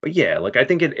 But yeah, like I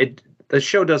think the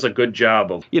show does a good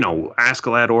job of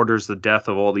Askeladd orders the death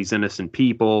of all these innocent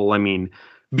people. I mean,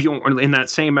 Bjorn, in that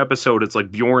same episode, it's like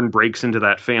Bjorn breaks into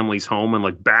that family's home and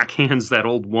like backhands that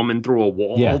old woman through a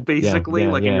wall, basically.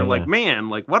 And you're like, man,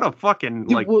 like what a fucking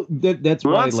like that's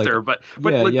monster. Right,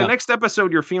 but the next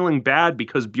episode, you're feeling bad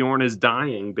because Bjorn is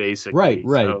dying, basically.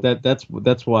 Right. So.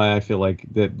 That's why I feel like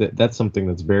that's something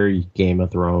that's very Game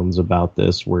of Thrones about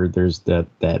this, where there's that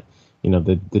the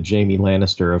Jaime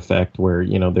Lannister effect, where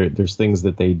there's things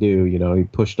that they do. He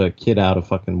pushed a kid out a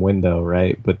fucking window,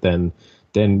 right? But then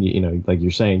then like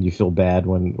you're saying, you feel bad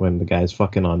when the guy's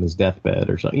fucking on his deathbed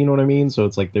or something. You know what I mean? So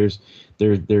it's like there's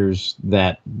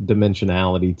that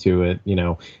dimensionality to it.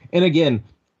 And again,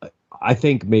 I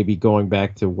think maybe going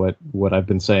back to what I've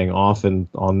been saying often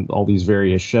on all these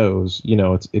various shows,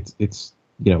 it's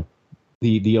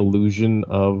the illusion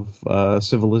of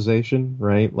civilization,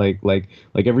 right? Like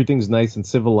everything's nice and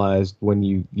civilized when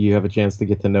you have a chance to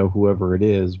get to know whoever it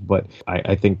is. But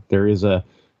I think there is an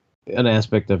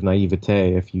aspect of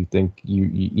naivete if you think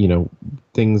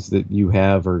things that you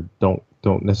have or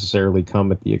don't necessarily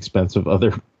come at the expense of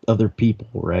other people,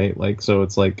 right? Like, so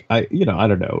it's like I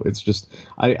don't know. It's just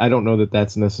I don't know that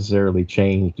that's necessarily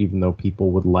changed, even though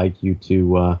people would like you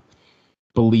to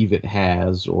believe it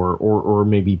has, or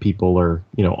maybe people are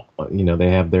they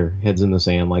have their heads in the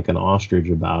sand like an ostrich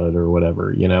about it or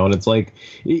whatever, and it's like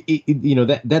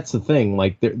that's the thing.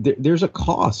 Like there's a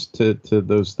cost to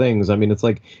those things. I mean, it's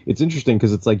like it's interesting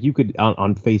because it's like you could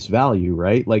on face value,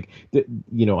 right? Like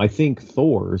I think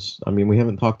Thor's. I mean, we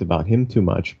haven't talked about him too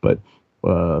much, but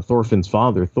Thorfinn's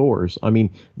father, Thor's. I mean,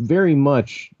 very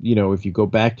much. If you go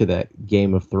back to that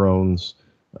Game of Thrones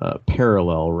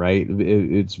parallel, right?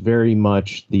 It's very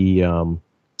much the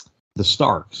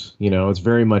Starks. It's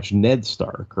very much Ned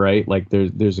Stark, right? Like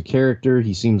there's a character.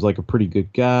 He seems like a pretty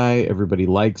good guy. Everybody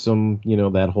likes him.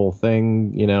 That whole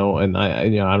thing. And I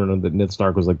don't know that Ned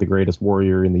Stark was like the greatest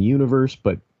warrior in the universe,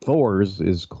 but Thor's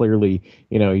is clearly,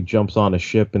 he jumps on a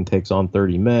ship and takes on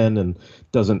 30 men and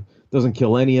doesn't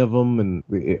kill any of them, and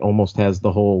it almost has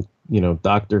the whole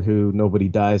Doctor Who, nobody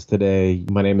dies today.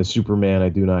 My name is Superman. I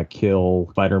do not kill.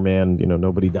 Spider-Man,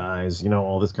 nobody dies.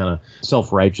 All this kind of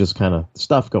self-righteous kind of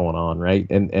stuff going on, right?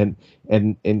 And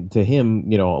to him,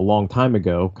 a long time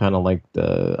ago, kind of like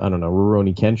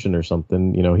Rurouni Kenshin or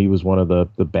something. He was one of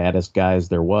the baddest guys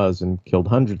there was and killed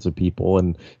hundreds of people.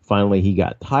 And finally, he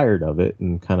got tired of it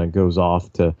and kind of goes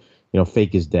off to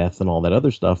fake his death and all that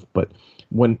other stuff. But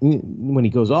when he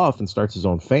goes off and starts his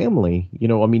own family,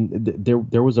 I mean,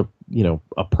 there was a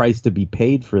price to be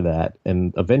paid for that,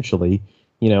 and eventually,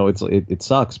 it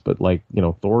sucks, but like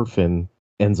Thorfinn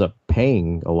ends up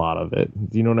paying a lot of it.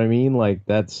 Do you know what I mean? Like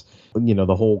that's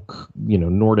the whole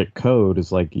Nordic code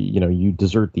is like you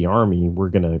desert the army, we're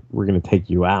gonna take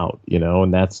you out,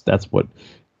 and that's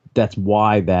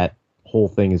why that whole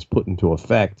thing is put into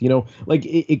effect. Like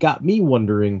it got me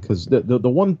wondering, because the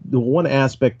one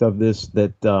aspect of this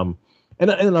that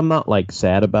and I'm not like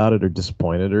sad about it or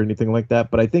disappointed or anything like that,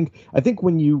 but I think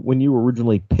when you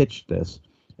originally pitched this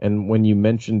and when you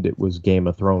mentioned it was Game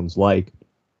of Thrones like,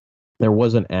 there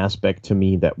was an aspect to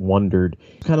me that wondered,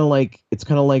 it's kind of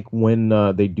like when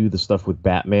they do the stuff with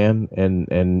Batman and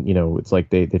it's like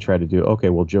they try to do, okay,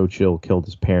 well, Joe Chill killed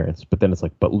his parents, but then it's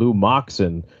like, but Lou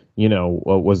Moxon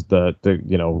was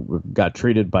the got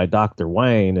treated by Dr.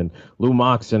 Wayne, and Lou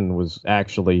Moxon was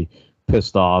actually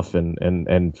pissed off and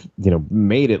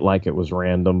made it like it was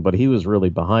random, but he was really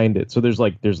behind it. So there's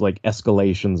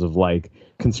escalations of like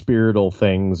conspiratorial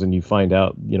things, and you find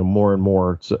out more and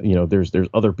more. So, there's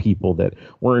other people that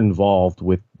were involved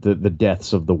with the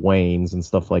deaths of the Waynes and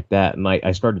stuff like that. And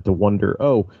I started to wonder,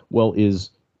 oh well,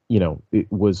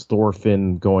 was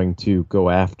Thorfinn going to go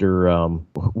after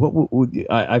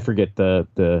I forget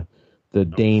the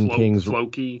Dane King's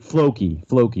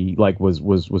Floki. Like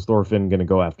was Thorfinn going to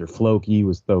go after Floki?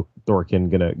 Was Thorfinn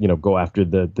going to go after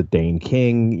the Dane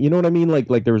King? You know what I mean?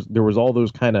 Like there was all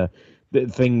those kind of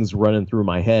things running through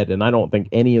my head, and I don't think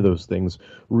any of those things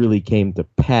really came to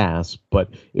pass. But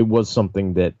it was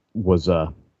something that was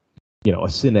a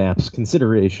synapse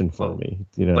consideration for me.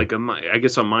 Like I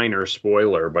guess a minor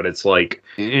spoiler, but it's like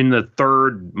in the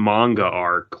third manga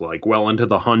arc, like well into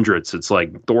the hundreds, it's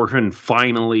like Thorfinn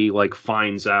finally like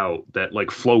finds out that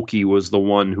like Floki was the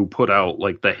one who put out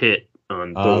like the hit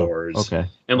on Thor's. Okay.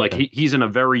 And like he's in a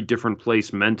very different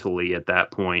place mentally at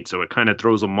that point, so it kind of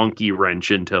throws a monkey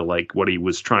wrench into like what he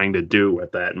was trying to do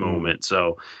at that moment.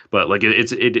 So, but like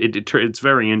it's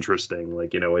very interesting.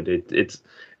 Like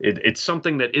it's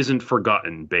something that isn't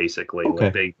forgotten, basically.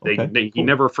 Okay. Like he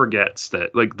never forgets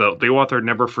that. Like the author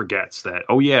never forgets that.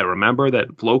 Oh yeah, remember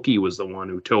that Floki was the one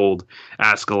who told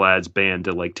Askeladd's band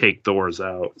to like take Thor's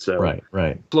out. So right.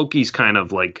 Floki's kind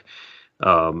of like,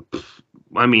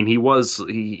 I mean, he was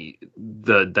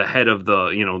the head of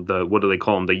the what do they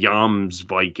call them, the Yams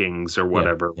Vikings or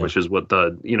whatever, which is what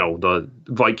the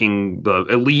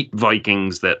elite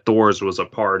Vikings that Thor's was a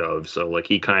part of. So like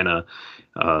he kind of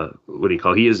what do you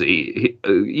call? He is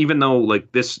even though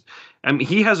like this. I mean,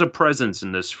 he has a presence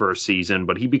in this first season,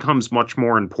 but he becomes much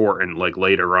more important like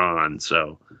later on.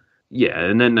 So Yeah,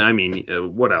 and then I mean,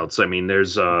 what else? I mean,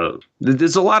 there's a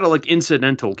lot of like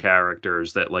incidental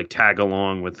characters that like tag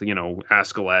along with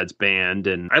Askeladd's band,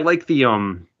 and I like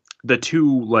the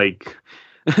two like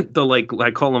the like I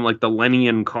call them like the Lenny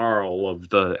and Carl of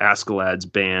the Askeladd's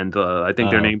band. I think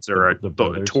their names are the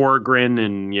brothers. Torgrim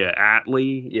and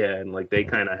Atli. Yeah, and like they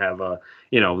kind of have a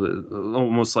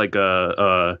almost like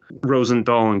a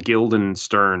Rosenthal and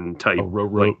Guildenstern type.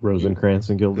 Rosencrantz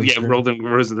and Guildenstern. Yeah,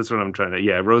 Rosen. That's what I'm trying to.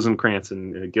 Yeah, Rosencrantz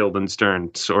and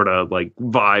Guildenstern sort of like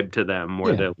vibe to them,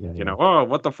 where they're oh,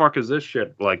 what the fuck is this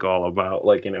shit like all about?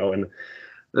 Like and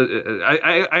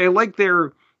I like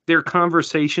their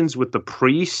conversations with the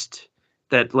priest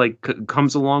that like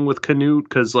comes along with Canute,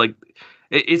 because like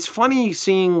it's funny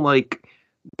seeing like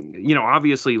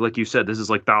obviously like you said, this is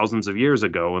like thousands of years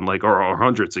ago and like or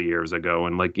hundreds of years ago,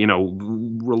 and like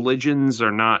religions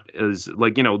are not as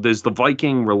like there's the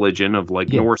Viking religion of like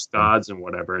Norse gods and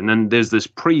whatever, and then there's this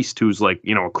priest who's like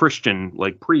a Christian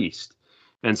like priest.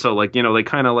 And so, like, they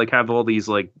kind of, like, have all these,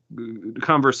 like,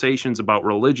 conversations about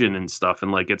religion and stuff.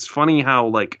 And, like, it's funny how,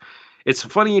 like, it's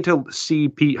funny to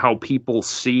see how people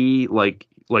see, like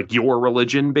your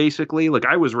religion, basically. Like,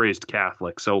 I was raised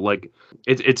Catholic. So, like,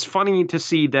 it's funny to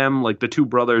see them, like, the two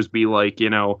brothers be like,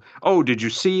 oh, did you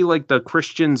see, like, the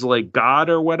Christians, like, God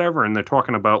or whatever? And they're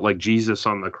talking about, like, Jesus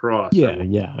on the cross. Yeah,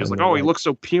 and yeah. It's like, oh, he looks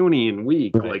so puny and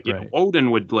weak. Right, like,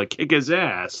 Odin would, like, kick his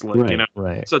ass. Like,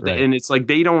 Right. So, and it's like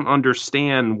they don't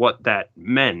understand what that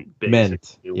meant,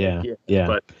 basically. Yeah.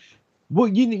 But, well,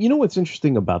 you know what's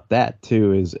interesting about that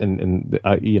too is, and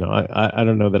I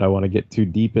don't know that I want to get too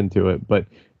deep into it, but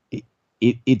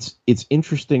it's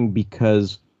interesting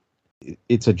because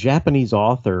it's a Japanese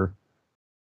author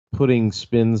putting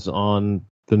spins on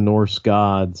the Norse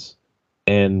gods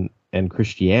and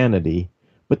Christianity,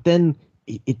 but then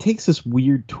it takes this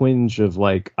weird twinge of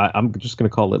like I'm just going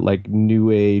to call it like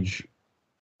New Age,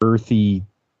 earthy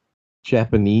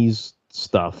Japanese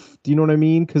stuff. Do you know what I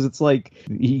mean? Because it's like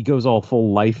he goes all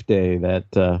full Life Day,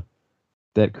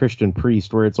 that Christian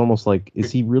priest, where it's almost like,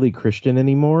 is he really Christian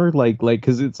anymore? Like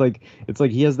because it's like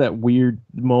he has that weird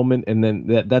moment, and then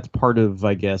that's part of,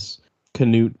 I guess,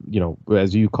 Canute,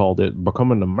 as you called it,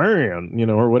 becoming a man,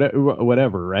 or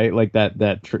whatever, right? Like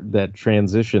that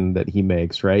transition that he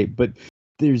makes, right? But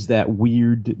there's that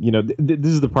weird,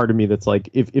 this is the part of me that's like,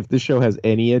 if the show has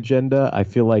any agenda, I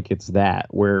feel like it's that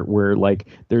where like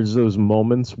there's those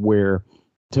moments where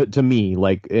to me,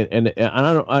 like, and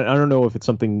I don't know if it's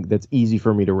something that's easy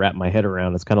for me to wrap my head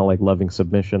around. It's kind of like loving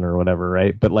submission or whatever,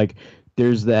 right? But like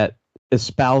there's that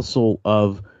espousal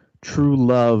of true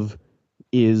love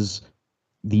is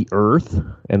the earth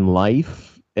and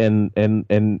life and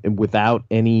without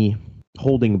any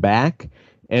holding back.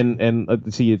 And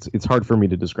see, it's hard for me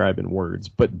to describe in words,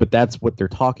 but that's what they're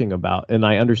talking about, and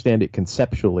I understand it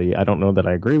conceptually. I don't know that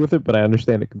I agree with it, but I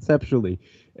understand it conceptually.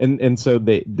 And so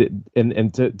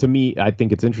to me, I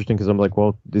think it's interesting because I'm like,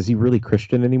 well, is he really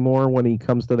Christian anymore when he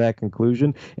comes to that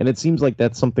conclusion? And it seems like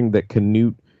that's something that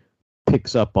Canute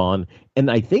picks up on. And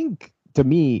I think, to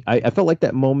me, I felt like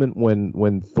that moment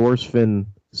when Thorfinn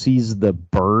sees the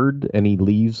bird and he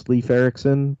leaves Leif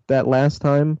Erikson that last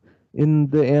time in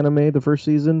the anime, the first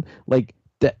season, like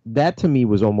that to me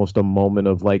was almost a moment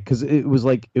of like, because it was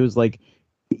like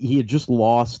he had just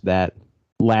lost that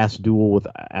last duel with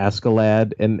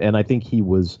Askeladd, and I think he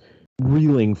was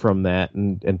reeling from that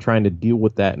and trying to deal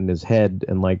with that in his head,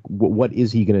 and like what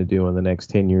is he going to do in the next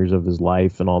 10 years of his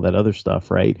life and all that other stuff,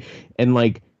 right? And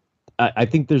like I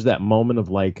think there's that moment of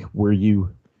like where he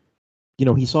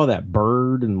saw that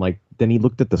bird, and like then he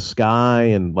looked at the sky,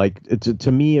 and like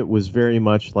to me it was very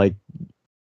much like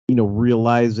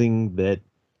realizing that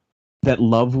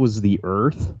love was the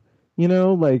earth,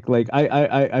 like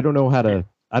I don't know how to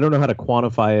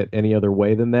quantify it any other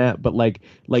way than that, but like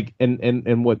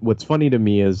and what's funny to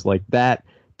me is like that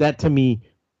to me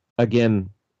again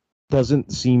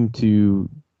doesn't seem to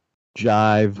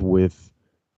jive with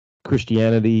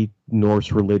Christianity,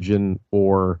 Norse religion,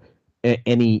 or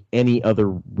any other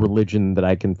religion that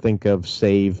I can think of,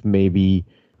 save maybe,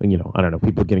 I don't know,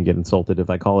 people are going to get insulted if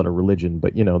I call it a religion,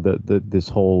 but this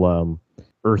whole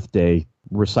Earth Day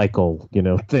recycle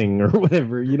thing or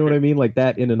whatever, you know what I mean? Like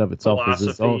that in and of itself is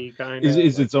its own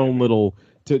its own little,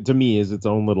 to me, is its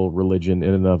own little religion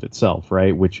in and of itself,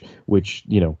 right? Which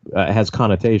has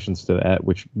connotations to that,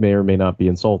 which may or may not be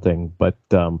insulting, but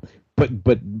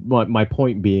my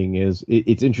point being is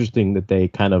it's interesting that they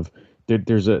kind of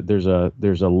there's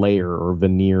a layer or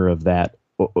veneer of that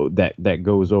that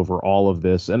goes over all of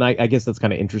this. And I guess that's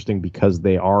kind of interesting because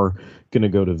they are going to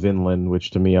go to Vinland,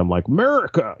 which to me, I'm like,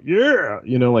 America, yeah,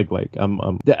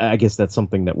 I guess that's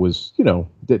something that was,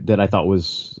 that I thought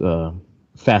was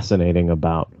fascinating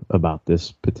about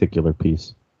this particular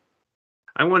piece.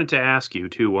 I wanted to ask you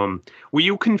too. Were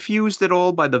you confused at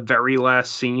all by the very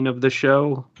last scene of the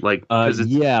show? Like,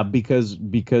 yeah, because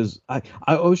I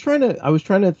was trying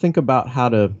to think about how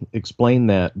to explain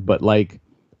that, but like,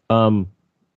 I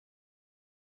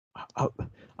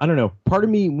don't know. Part of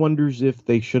me wonders if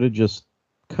they should have just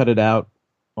cut it out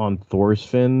on Thor's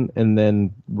fin and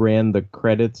then ran the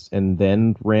credits and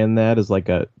then ran that as like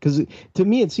because to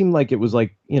me it seemed like it was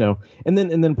like, and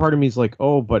then part of me is like,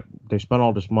 oh, but they spent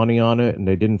all this money on it and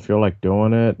they didn't feel like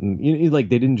doing it, and like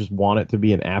they didn't just want it to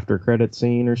be an after credit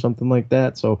scene or something like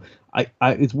that. So I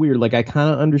it's weird. Like I kind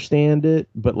of understand it,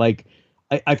 but like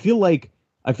I feel like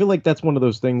that's one of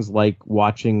those things like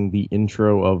watching the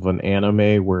intro of an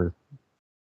anime where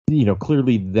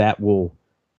clearly that will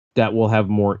have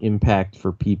more impact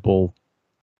for people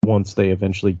once they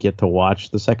eventually get to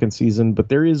watch the second season. But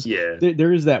there is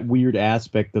there is that weird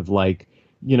aspect of like,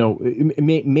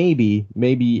 maybe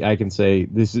I can say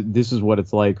this is what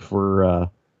it's like for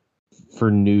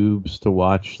noobs to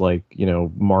watch like,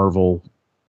 Marvel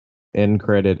end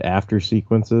credit after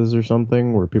sequences or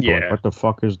something where people are like, what the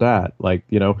fuck is that? Like,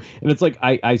 and it's like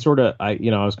I was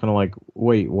kind of like,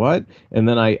 wait, what? And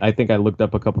then I think I looked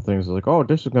up a couple things like, oh,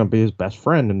 this is gonna be his best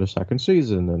friend in the second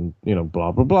season, and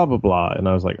blah blah blah blah blah. And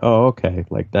I was like, oh, okay,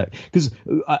 like that, because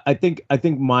I think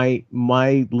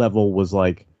my level was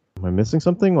like, am I missing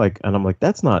something? Like, and I'm like,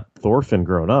 that's not Thorfinn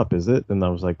grown up, is it? And I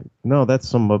was like, no, that's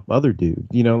some other dude,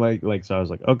 like so I was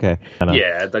like, okay,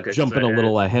 jumping a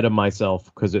little ahead of myself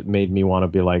because it made me want to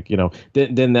be like,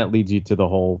 then that leads you to the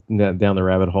whole down the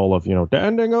rabbit hole of the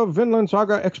ending of Vinland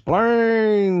Saga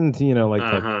explained,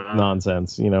 like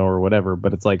nonsense, or whatever.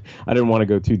 But it's like I didn't want to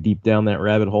go too deep down that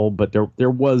rabbit hole, but there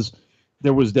was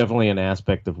definitely an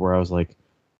aspect of where I was like,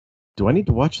 do I need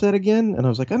to watch that again? And I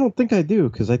was like, I don't think I do,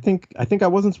 because I think I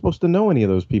wasn't supposed to know any of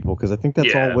those people, because I think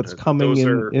that's all what's coming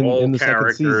in the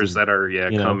second season that are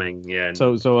coming. Yeah.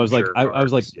 So I was like,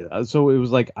 so it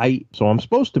was like so I'm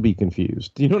supposed to be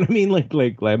confused. You know what I mean?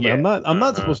 I'm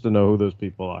not supposed to know who those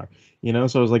people are.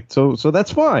 So I was like, so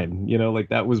that's fine. Like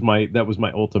that was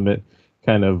my ultimate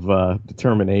kind of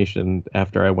determination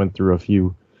after I went through a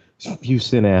few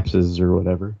synapses or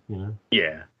whatever.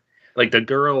 Yeah. Like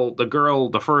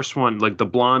the first one, like the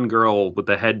blonde girl with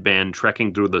the headband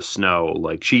trekking through the snow,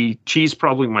 like she's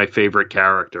probably my favorite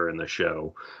character in the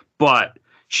show, but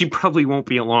she probably won't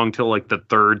be along till like the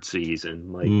third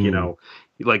season. Like,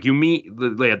 like you meet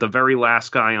the very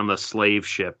last guy on the slave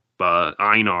ship,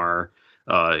 Einar,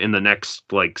 in the next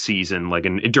like season, like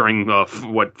during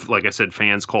what, like I said,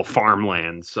 fans call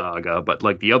Farmland Saga, but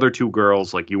like the other two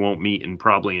girls, like you won't meet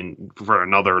for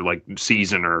another like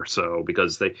season or so,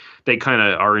 because they kind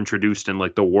of are introduced in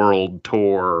like the world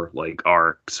tour like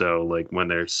arc, so like when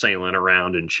they're sailing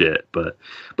around and shit. But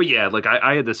yeah, like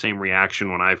I had the same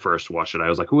reaction when I first watched it. I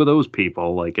was like, who are those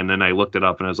people? Like, and then I looked it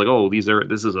up and I was like, oh,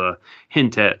 this is a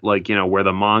hint at like where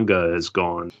the manga is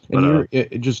gone. And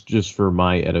but, just for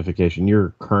my edification, you're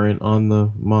current on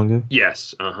the manga?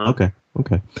 Yes. Okay.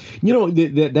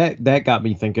 That got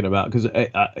me thinking about, because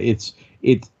it's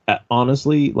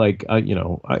honestly like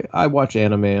I watch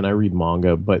anime and I read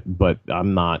manga, but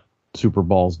I'm not super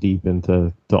balls deep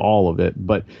into all of it.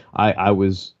 But I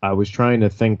was trying to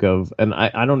think of, and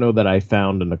I don't know that I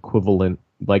found an equivalent.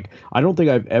 Like, I don't think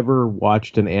I've ever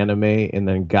watched an anime and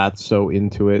then got so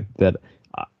into it that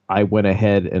I went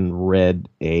ahead and read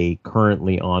a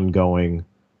currently ongoing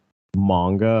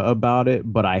manga about it.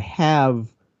 But I have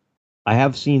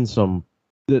seen some.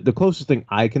 The closest thing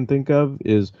I can think of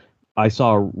is I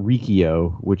saw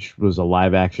Rikio, which was a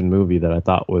live action movie that I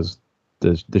thought was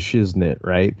the shiznit,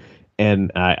 right?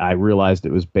 And I realized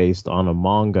it was based on a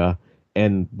manga,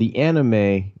 and the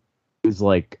anime is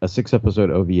like a 6-episode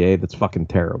OVA that's fucking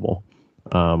terrible.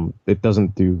 It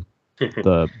doesn't do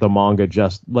the manga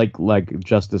just like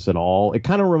justice at all. It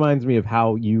kind of reminds me of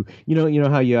how you know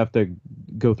how you have to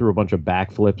go through a bunch of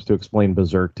backflips to explain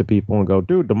Berserk to people and go,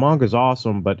 dude, the manga's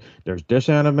awesome, but there's this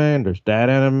anime and there's that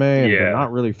anime and they're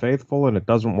not really faithful and it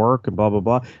doesn't work and blah blah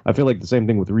blah. I feel like the same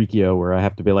thing with Rikio, where I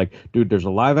have to be like, dude, there's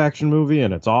a live action movie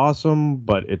and it's awesome,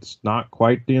 but it's not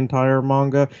quite the entire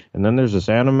manga, and then there's this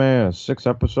anime and it's 6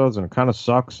 episodes and it kind of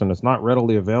sucks and it's not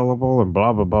readily available and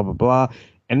blah blah blah blah blah.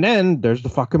 And then there's the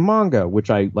fucking manga, which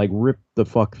I like ripped the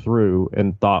fuck through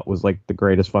and thought was like the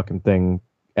greatest fucking thing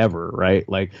ever, right?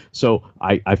 Like, so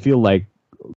I feel like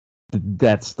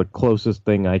that's the closest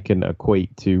thing I can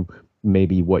equate to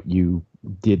maybe what you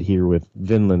did here with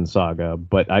Vinland Saga,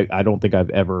 but I don't think I've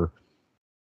ever.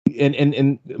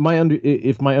 And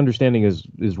if my understanding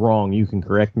is wrong, you can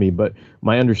correct me. But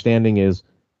my understanding is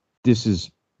this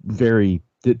is very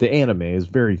the anime is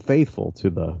very faithful to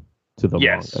the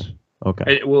Yes. manga.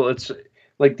 Okay. Well, it's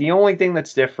like the only thing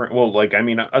that's different. Well, like I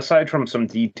mean, aside from some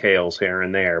details here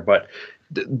and there, but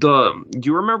do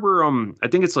you remember? I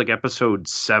think it's like episode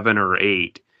 7 or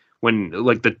 8 when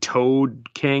like the Toad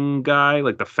King guy,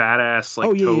 like the fat ass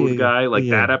like Toad guy, like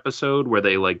that episode where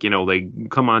they like they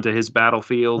come onto his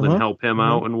battlefield and help him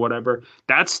out and whatever.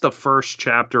 That's the first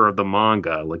chapter of the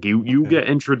manga. Like you get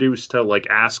introduced to like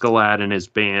Askeladd and his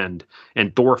band,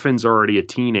 and Thorfinn's already a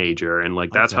teenager, and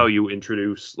like that's how you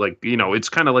introduce like it's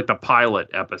kind of like the pilot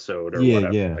episode or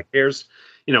whatever. Yeah. Like here's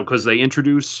because they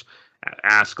introduce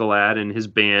Askeladd and his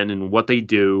band and what they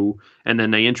do, and then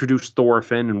they introduce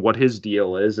Thorfinn and what his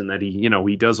deal is, and that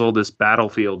he does all this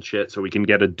battlefield shit so we can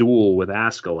get a duel with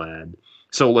Askeladd.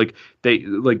 So like they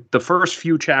like the first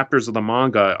few chapters of the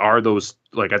manga are those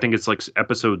like I think it's like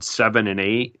episodes 7 and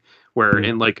 8 where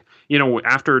in like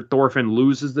after Thorfinn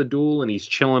loses the duel and he's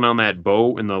chilling on that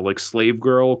boat and the like slave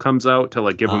girl comes out to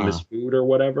like give him his food or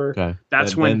whatever. Okay.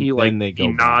 That's when he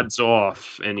nods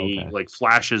off and he like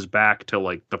flashes back to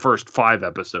like the first 5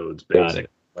 episodes basically.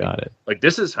 Got it. Like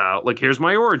this is how like here's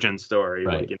my origin story.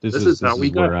 Right. Like, this is how we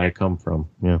got where I come from.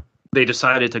 Yeah. They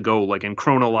decided to go like in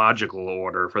chronological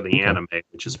order for the anime,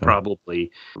 which is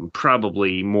probably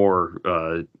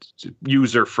more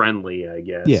user friendly, I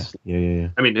guess. Yeah.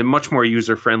 I mean, and much more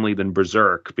user friendly than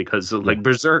Berserk because like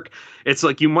Berserk, it's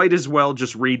like you might as well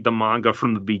just read the manga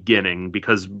from the beginning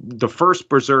because the first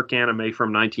Berserk anime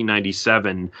from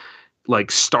 1997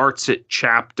 like starts at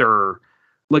chapter.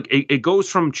 Like it goes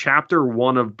from chapter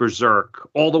 1 of Berserk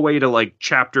all the way to like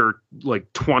chapter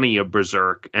like 20 of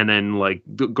Berserk, and then like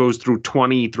goes through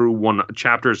 20 through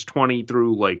chapters 20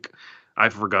 through like I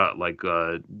forgot like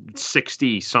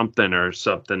 60 something or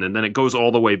something, and then it goes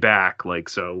all the way back. Like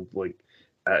so like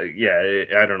I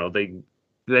don't know,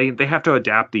 they have to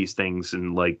adapt these things,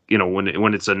 and like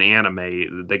when it's an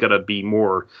anime, they gotta be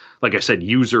more like I said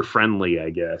user friendly, I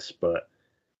guess, but.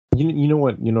 You know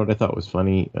what I thought was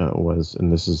funny was, and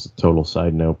this is a total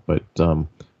side note, but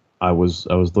I was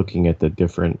looking at the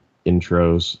different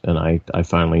intros, and I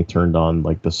finally turned on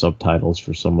like the subtitles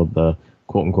for some of the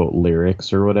quote unquote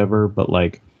lyrics or whatever, but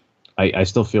like I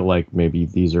still feel like maybe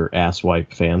these are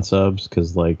asswipe fan subs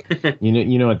because like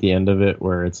you know at the end of it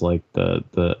where it's like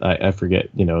I forget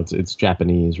it's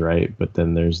Japanese, right? But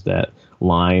then there's that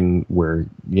line where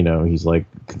he's like,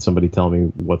 can somebody tell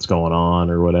me what's going on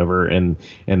or whatever, and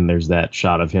there's that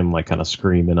shot of him like kind of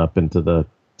screaming up into the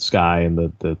sky, and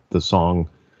the song,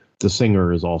 the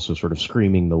singer is also sort of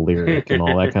screaming the lyric and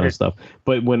all that kind of stuff.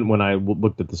 But when I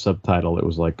looked at the subtitle, it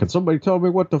was like, can somebody tell me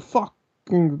what the fuck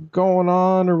going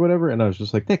on or whatever, and I was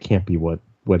just like, that can't be what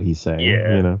he's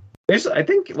saying. There's I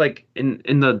think like in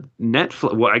the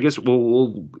Netflix, well I guess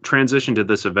we'll transition to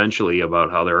this eventually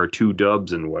about how there are 2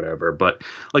 dubs and whatever, but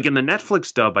like in the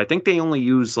Netflix dub I think they only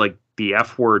use like the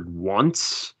F word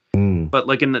once, but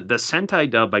like in the Sentai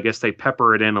dub I guess they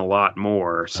pepper it in a lot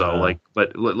more, so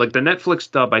but like the Netflix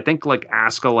dub I think like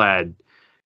Askeladd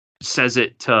says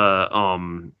it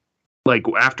to like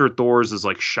after Thor's is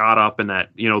like shot up and that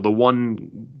the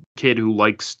one kid who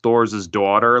likes Thor's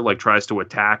daughter like tries to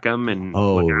attack him, and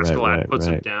like Askeladd puts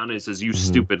him down and says, you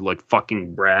stupid like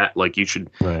fucking brat, like you should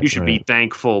be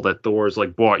thankful that Thor's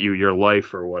like bought you your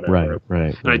life or whatever.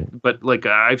 But like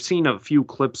I've seen a few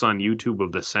clips on YouTube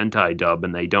of the Sentai dub,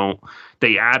 and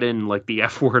they add in like the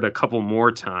F word a couple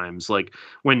more times, like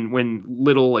when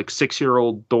little like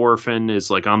 6-year-old Thorfinn is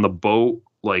like on the boat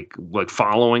like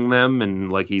following them,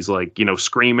 and like he's like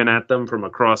screaming at them from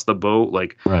across the boat,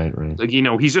 like like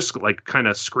he's just like kind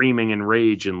of screaming in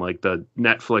rage in like the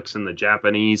Netflix and the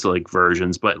Japanese like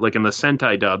versions, but like in the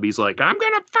Sentai dub he's like, I'm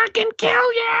gonna fucking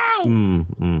kill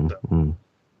you.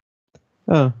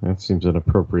 Oh, that seems an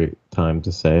appropriate time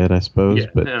to say it, I suppose. Yeah.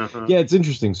 But yeah, it's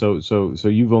interesting. So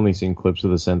you've only seen clips of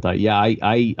the Sentai. Yeah,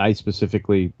 I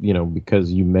specifically,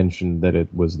 because you mentioned that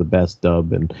it was the best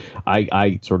dub, and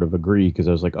I sort of agree because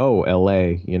I was like, oh,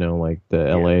 L.A., like the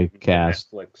L.A.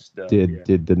 cast did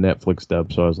the Netflix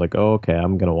dub, so I was like, oh, okay,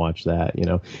 I'm gonna watch that.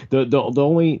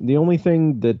 The only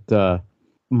thing that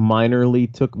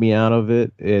minorly took me out of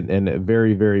it, and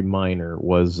very very minor,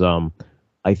 was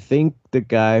I think the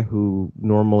guy who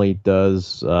normally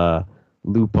does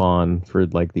Lupin for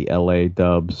like the LA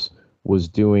dubs was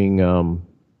doing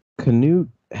Canute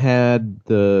had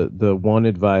the one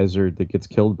advisor that gets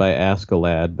killed by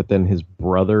Askeladd, but then his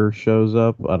brother shows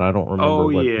up, and I don't remember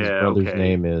what his brother's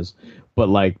name is. But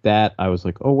like that, I was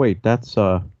like, oh wait, that's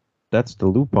that's the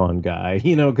Lupin guy,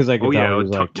 because I could tell he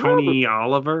was like Tony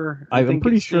Oliver. I'm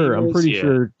pretty his sure. name I'm is. pretty Yeah.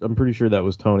 sure. I'm pretty sure that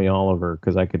was Tony Oliver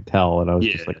because I could tell, and I was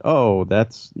just Yeah. like, "Oh,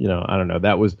 that's I don't know."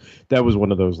 That was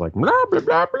one of those like blah blah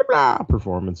blah blah blah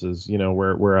performances,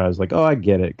 where I was like, "Oh, I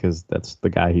get it," because that's the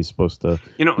guy he's supposed to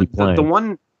be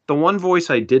playing. The one voice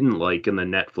I didn't like in the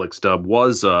Netflix dub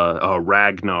was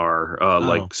Ragnar,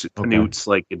 Knut's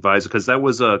like advisor, because that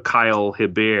was Kyle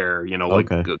Hebert,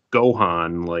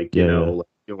 Gohan,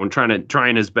 when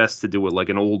trying his best to do it like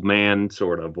an old man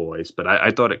sort of voice, but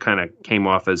I thought it kind of came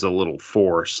off as a little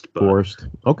forced. Forced.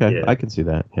 Okay, yeah. I can see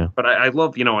that. Yeah. But I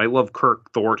love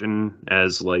Kirk Thornton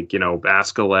as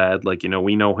Askeladd.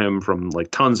 We know him from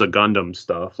like tons of Gundam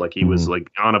stuff. Like he was like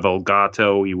Anna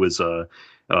Elgato. He was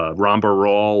Ramba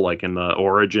Ral, like in the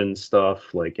Origin stuff.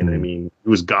 He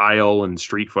was Guile in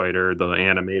Street Fighter, the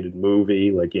animated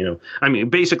movie.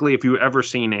 Basically, if you ever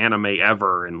seen anime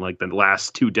ever in like the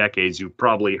last 2 decades, you've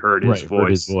probably heard his voice. Heard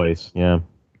his voice, yeah.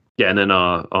 Yeah, and then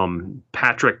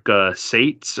Patrick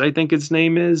Sates, I think his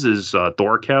name is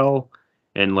Thorkel.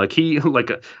 And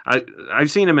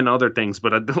I've seen him in other things,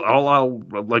 but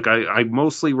I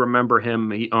mostly remember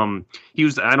him. He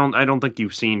was I don't think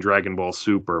you've seen Dragon Ball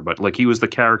Super, but like he was the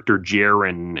character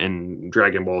Jiren in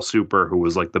Dragon Ball Super, who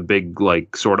was like the big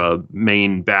like sort of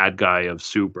main bad guy of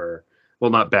Super.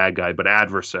 Well, not bad guy, but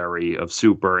adversary of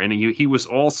Super, and he was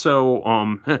also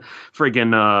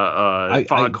friggin'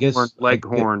 Foghorn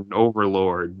Leghorn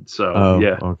Overlord. So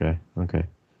yeah, okay.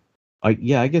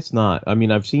 I guess not. I mean,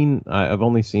 I've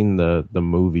only seen the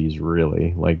movies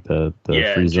really, like the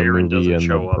Frieza movie and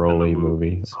the Broly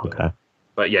movie. Okay.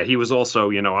 But yeah, he was also,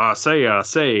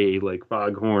 say like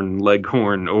Foghorn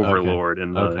Leghorn Overlord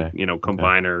and the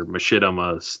Combiner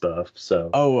Machinima stuff.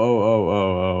 So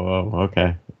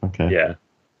okay. Yeah.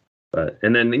 But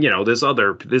and then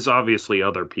there's obviously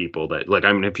other people that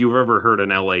if you've ever heard an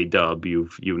LA dub,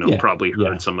 you've probably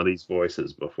heard some of these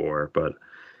voices before, but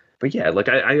yeah,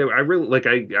 I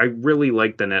really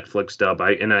like the Netflix dub.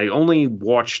 I only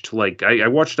watched I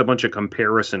watched a bunch of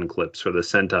comparison clips for the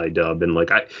Sentai dub, and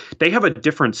they have a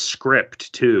different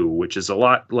script too, which is a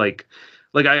lot I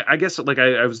guess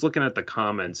I was looking at the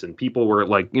comments and people were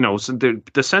so the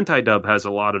Sentai dub has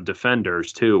a lot of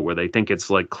defenders too, where they think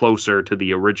it's closer to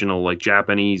the original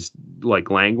Japanese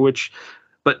language.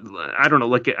 But I don't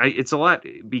know, it's a lot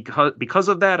because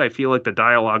of that. I feel like the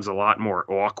dialogue's a lot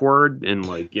more awkward and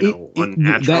unnatural.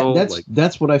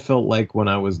 That's what I felt like when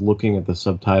I was looking at the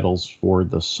subtitles for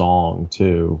the song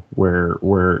too, where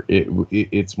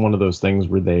it's one of those things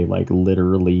where they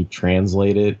literally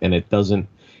translate it, and it doesn't.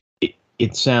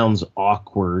 It sounds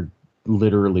awkward,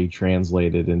 literally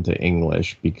translated into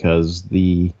English, because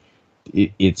there's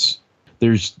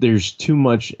too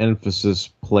much emphasis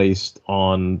placed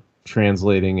on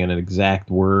translating an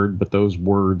exact word, but those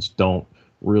words don't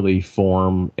really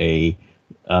form a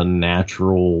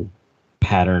natural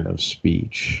pattern of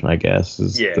speech, I guess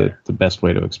is the best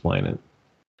way to explain it.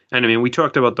 And I mean, we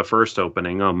talked about the first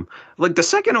opening. The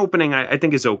second opening, I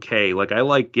think is okay. I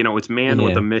like, it's Man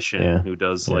with a Mission who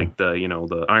does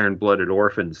the Iron-Blooded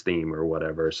Orphans theme or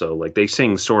whatever. So they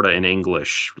sing sort of in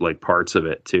English, parts of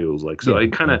it too. I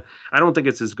don't think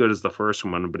it's as good as the first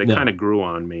one, but it kind of grew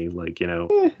on me.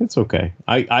 It's okay.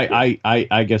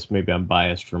 I guess maybe I'm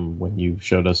biased from when you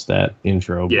showed us that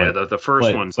intro. Yeah, the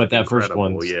first one's but that first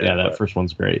one's that first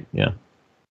one's great. Yeah.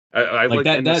 I like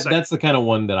that. That's the kind of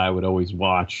one that I would always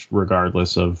watch,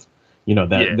 regardless of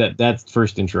that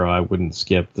first intro. I wouldn't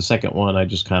skip. The second one, I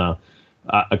just kind of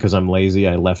because I'm lazy,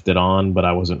 I left it on, but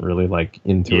I wasn't really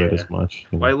into it as much.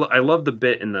 I love the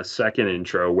bit in the second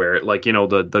intro where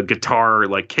the guitar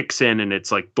kicks in and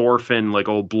it's Thorfinn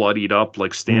all bloodied up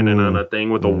standing on a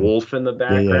thing with a wolf in the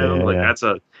background. That's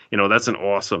that's an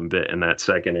awesome bit in that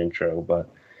second intro. But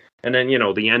and then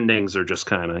the endings are just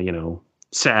kind of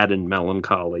sad and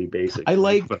melancholy, basically. I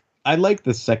like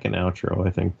the second outro, I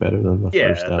think, better than the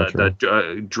first outro.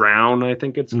 The Drown, I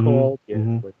think it's called.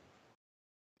 Yeah.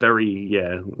 Very,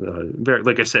 very,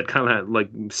 like I said, kind of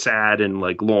sad and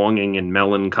longing and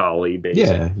melancholy,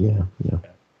 basically. Yeah.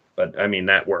 But I mean,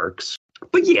 that works.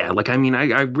 But yeah,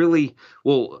 I really,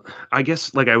 I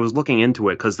guess I was looking into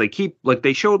it because they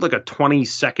showed a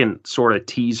 20-second sort of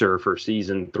teaser for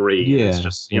season 3. Yeah. It's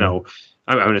just, a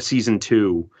season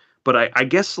 2. But I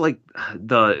guess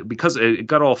because it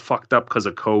got all fucked up because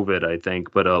of COVID, I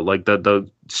think. But the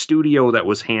studio that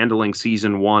was handling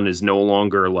season 1 is no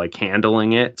longer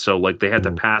handling it. So they had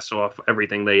to pass off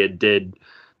everything they had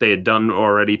done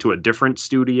already to a different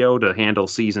studio to handle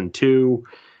season 2.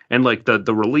 And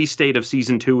the release date of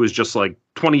season 2 is just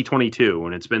 2022,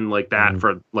 and it's been that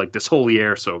for this whole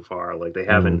year so far. They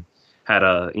haven't had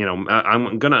a,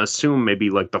 I'm gonna assume maybe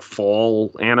like the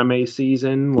fall anime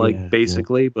season, like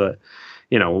basically, but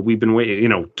we've been waiting,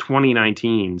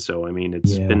 2019, so I mean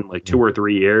it's been like 2 or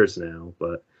 3 years now.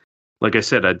 But like I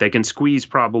said, they can squeeze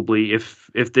probably if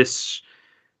this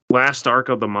last arc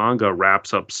of the manga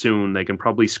wraps up soon, they can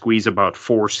probably squeeze about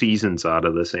 4 seasons out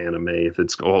of this anime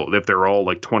if they're all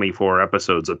like 24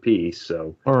 episodes apiece.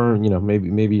 So, or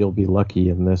maybe you'll be lucky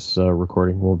and this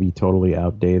recording will be totally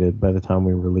outdated by the time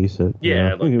we release it.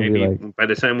 Yeah, like maybe by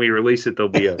the time we release it, there'll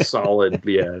be a solid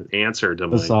answer to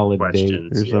my solid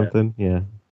questions date or something. Yeah,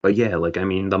 but yeah, like I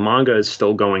mean, the manga is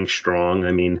still going strong.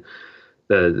 I mean,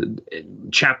 the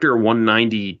chapter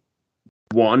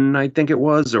 191, I think it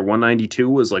was, or 192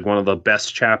 was like one of the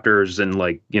best chapters in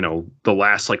like, the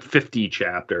last like 50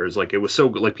 chapters. Like it was so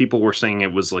good. Like people were saying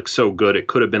it was like so good. It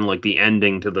could have been like the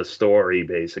ending to the story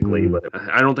basically. But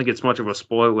I don't think it's much of a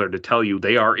spoiler to tell you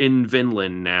they are in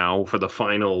Vinland now for the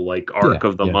final like arc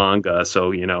of the manga.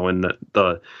 So, and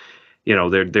they're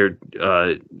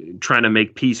trying to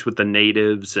make peace with the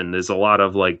natives, and there's a lot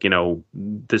of like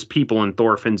there's people in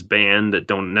Thorfinn's band that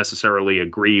don't necessarily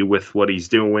agree with what he's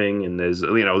doing, and there's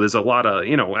a lot of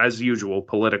as usual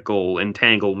political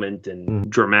entanglement and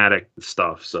dramatic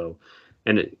stuff. So,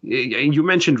 and you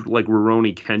mentioned like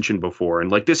Rurouni Kenshin before,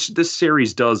 and like this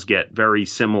series does get very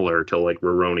similar to like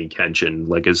Rurouni Kenshin,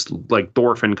 like as like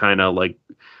Thorfinn kind of like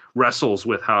wrestles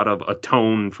with how to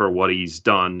atone for what he's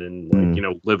done and like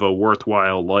live a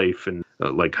worthwhile life, and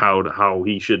like how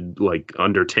he should like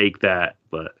undertake that.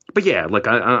 But yeah, like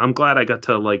I'm glad I got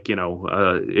to like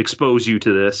expose you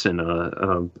to this, and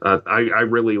I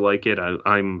really like it.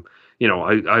 I've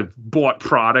bought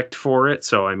product for it,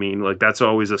 so I mean like that's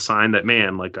always a sign that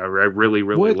man, like I really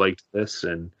liked this.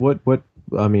 And what what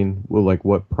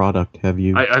product have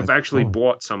you? I've actually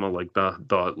bought some of like the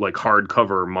like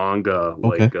hardcover manga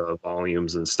like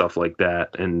volumes and stuff like that,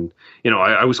 and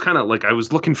I was kind of like I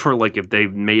was looking for like if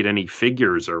they've made any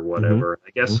figures or whatever.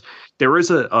 I guess there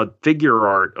is a figure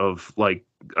art of like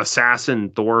Assassin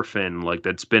Thorfinn like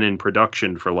that's been in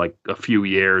production for like a few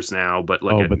years now, but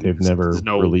like but they've never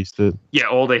released it. Yeah,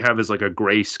 all they have is like a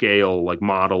grayscale like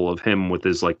model of him with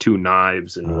his like 2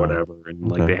 knives and whatever, and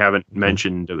like they haven't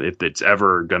mentioned if it's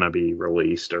ever gonna be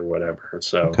released or whatever.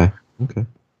 So okay.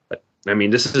 But, I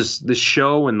mean, this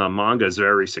show and the manga is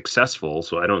very successful,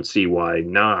 so I don't see why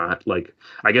not. Like,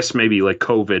 I guess maybe like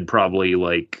COVID probably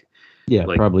like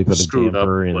probably put a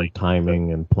damper up, in like,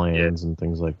 timing and plans and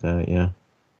things like that. Yeah.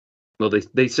 Well,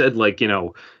 they said like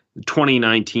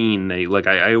 2019. They like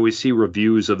I always see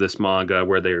reviews of this manga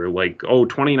where they're like, oh,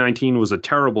 2019 was a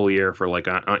terrible year for like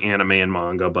anime and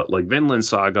manga, but like Vinland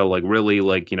Saga like really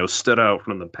like stood out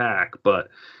from the pack. But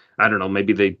I don't know,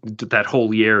 maybe that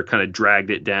whole year kind of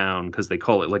dragged it down because they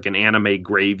call it like an anime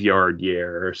graveyard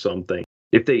year or something.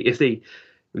 If they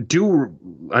do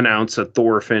announce a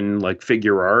Thorfinn like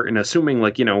figure art, and assuming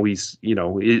like he's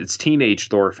it's teenage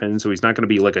Thorfinn, so he's not going to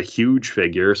be like a huge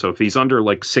figure. So if he's under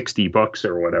like $60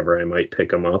 or whatever, I might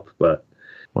pick him up. But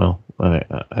well,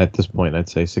 at this point, I'd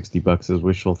say $60 is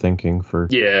wishful thinking for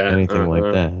anything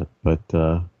like that. But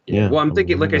yeah. Well, I'm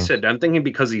thinking, like I said, I'm thinking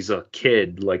because he's a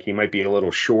kid, like he might be a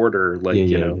little shorter, like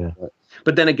Yeah.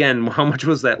 But then again, how much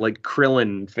was that like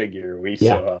Krillin figure we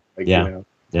saw? Like, Yeah.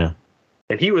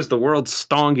 And he was the world's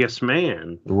strongest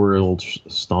man. The world's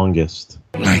strongest.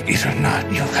 Like it or not,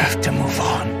 you'll have to move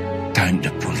on. Time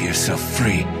to pull yourself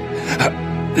free.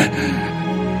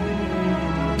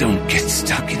 Don't get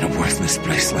stuck in a worthless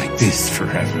place like this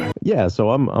forever. Yeah,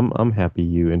 so I'm happy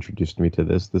you introduced me to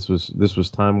this. This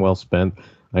was time well spent.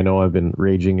 I know I've been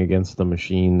raging against the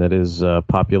machine that is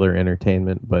popular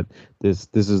entertainment, but this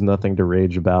is nothing to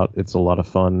rage about. It's a lot of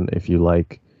fun if you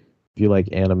like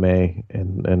anime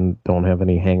and don't have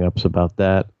any hang-ups about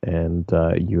that, and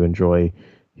you enjoy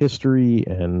history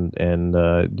and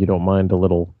you don't mind a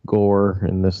little gore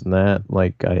and this and that.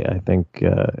 Like I think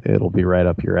it'll be right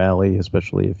up your alley,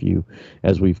 especially if you,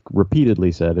 as we've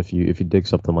repeatedly said, if you dig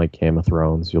something like Game of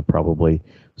Thrones, you'll probably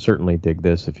certainly dig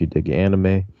this if you dig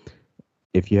anime.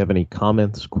 If you have any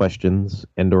comments, questions,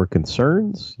 and or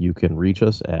concerns, you can reach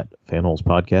us at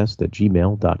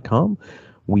fanholespodcast@gmail.com.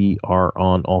 We are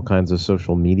on all kinds of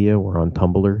social media. We're on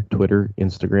Tumblr, Twitter,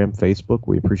 Instagram, Facebook.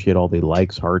 We appreciate all the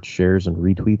likes, hearts, shares, and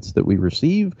retweets that we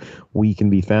receive. We can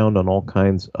be found on all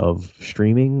kinds of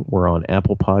streaming. We're on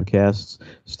Apple Podcasts,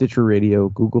 Stitcher Radio,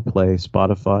 Google Play,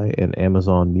 Spotify, and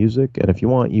Amazon Music. And if you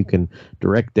want, you can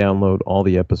direct download all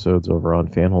the episodes over on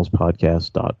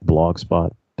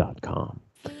fanholespodcast.blogspot.com.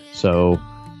 So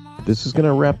this is going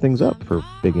to wrap things up for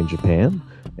Big in Japan.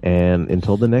 And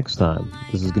until the next time,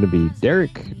 this is going to be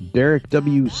Derek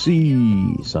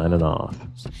WC signing off.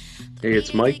 Hey,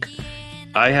 it's Mike.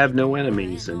 I have no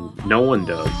enemies, and no one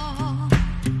does.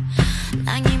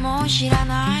 何も知ら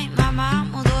ないまま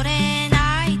戻れ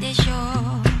ないでしょ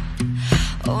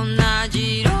う同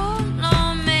じ色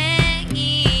の目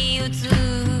に映る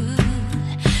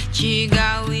違う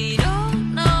色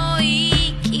の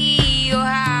息を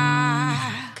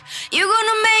吐く You're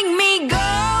gonna make me go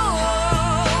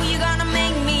You're gonna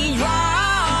make me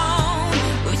wrong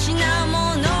失う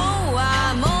もの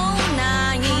はもう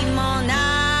何もな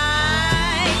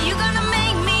い You're gonna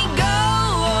make me go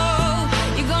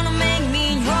You're gonna make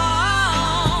me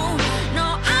wrong No,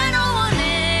 I don't want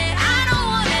it I don't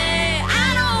want it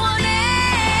I don't want it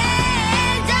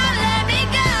Don't let me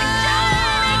go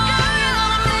You're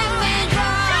gonna make me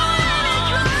wrong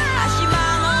足場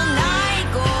のない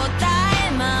答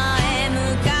え前向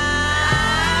か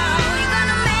う You're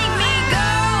gonna make me go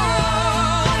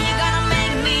You're gonna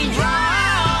make me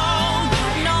wrong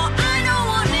No, I don't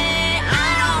want it I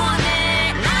don't want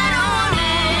it I don't want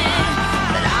it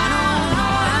But I don't know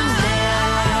I'm there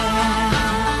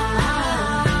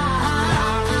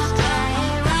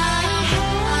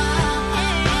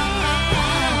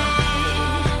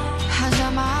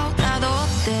狭間をたどっ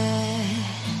て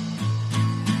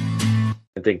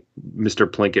I think Mr.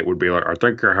 Plinkett would be like, I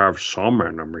think I have some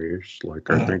enemies. Like,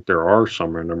 I think there are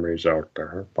some enemies out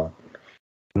there. But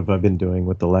What have I been doing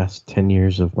with the last 10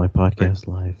 years of my podcast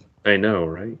life? I know,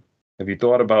 right? Have you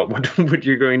thought about what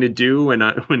you're going to do when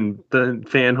the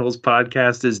Fanholes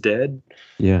podcast is dead?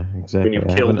 Yeah, exactly. When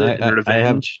you killed it in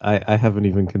revenge? I haven't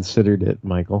even considered it,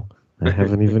 Michael. I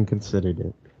haven't even considered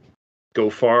it.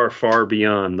 Go far, far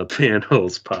beyond the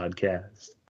Fanholes podcast.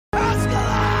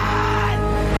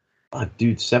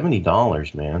 Dude,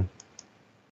 $70, man.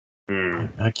 Hmm.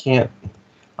 I can't.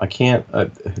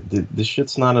 This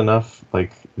shit's not enough.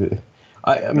 Like,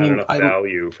 I Not mean, enough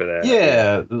value for that.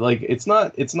 yeah, like it's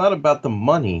not about the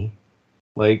money.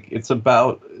 Like, it's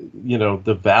about,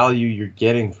 the value you're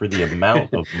getting for the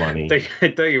amount of money. I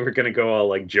thought you were going to go all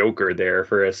like Joker there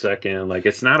for a second. Like,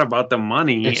 it's not about the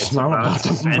money. It's not about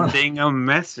the money. sending a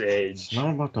message. It's not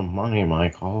about the money,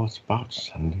 Michael. It's about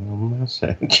sending a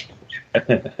message.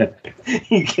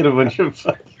 You get a bunch of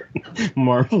fucking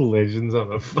Marvel Legends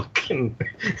on a fucking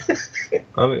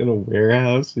in a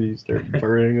warehouse, and you start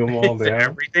burning them all down.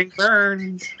 Everything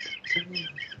burns.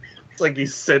 It's like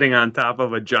he's sitting on top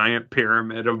of a giant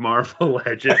pyramid of Marvel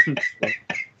Legends.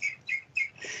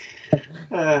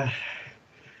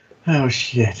 Oh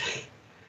shit.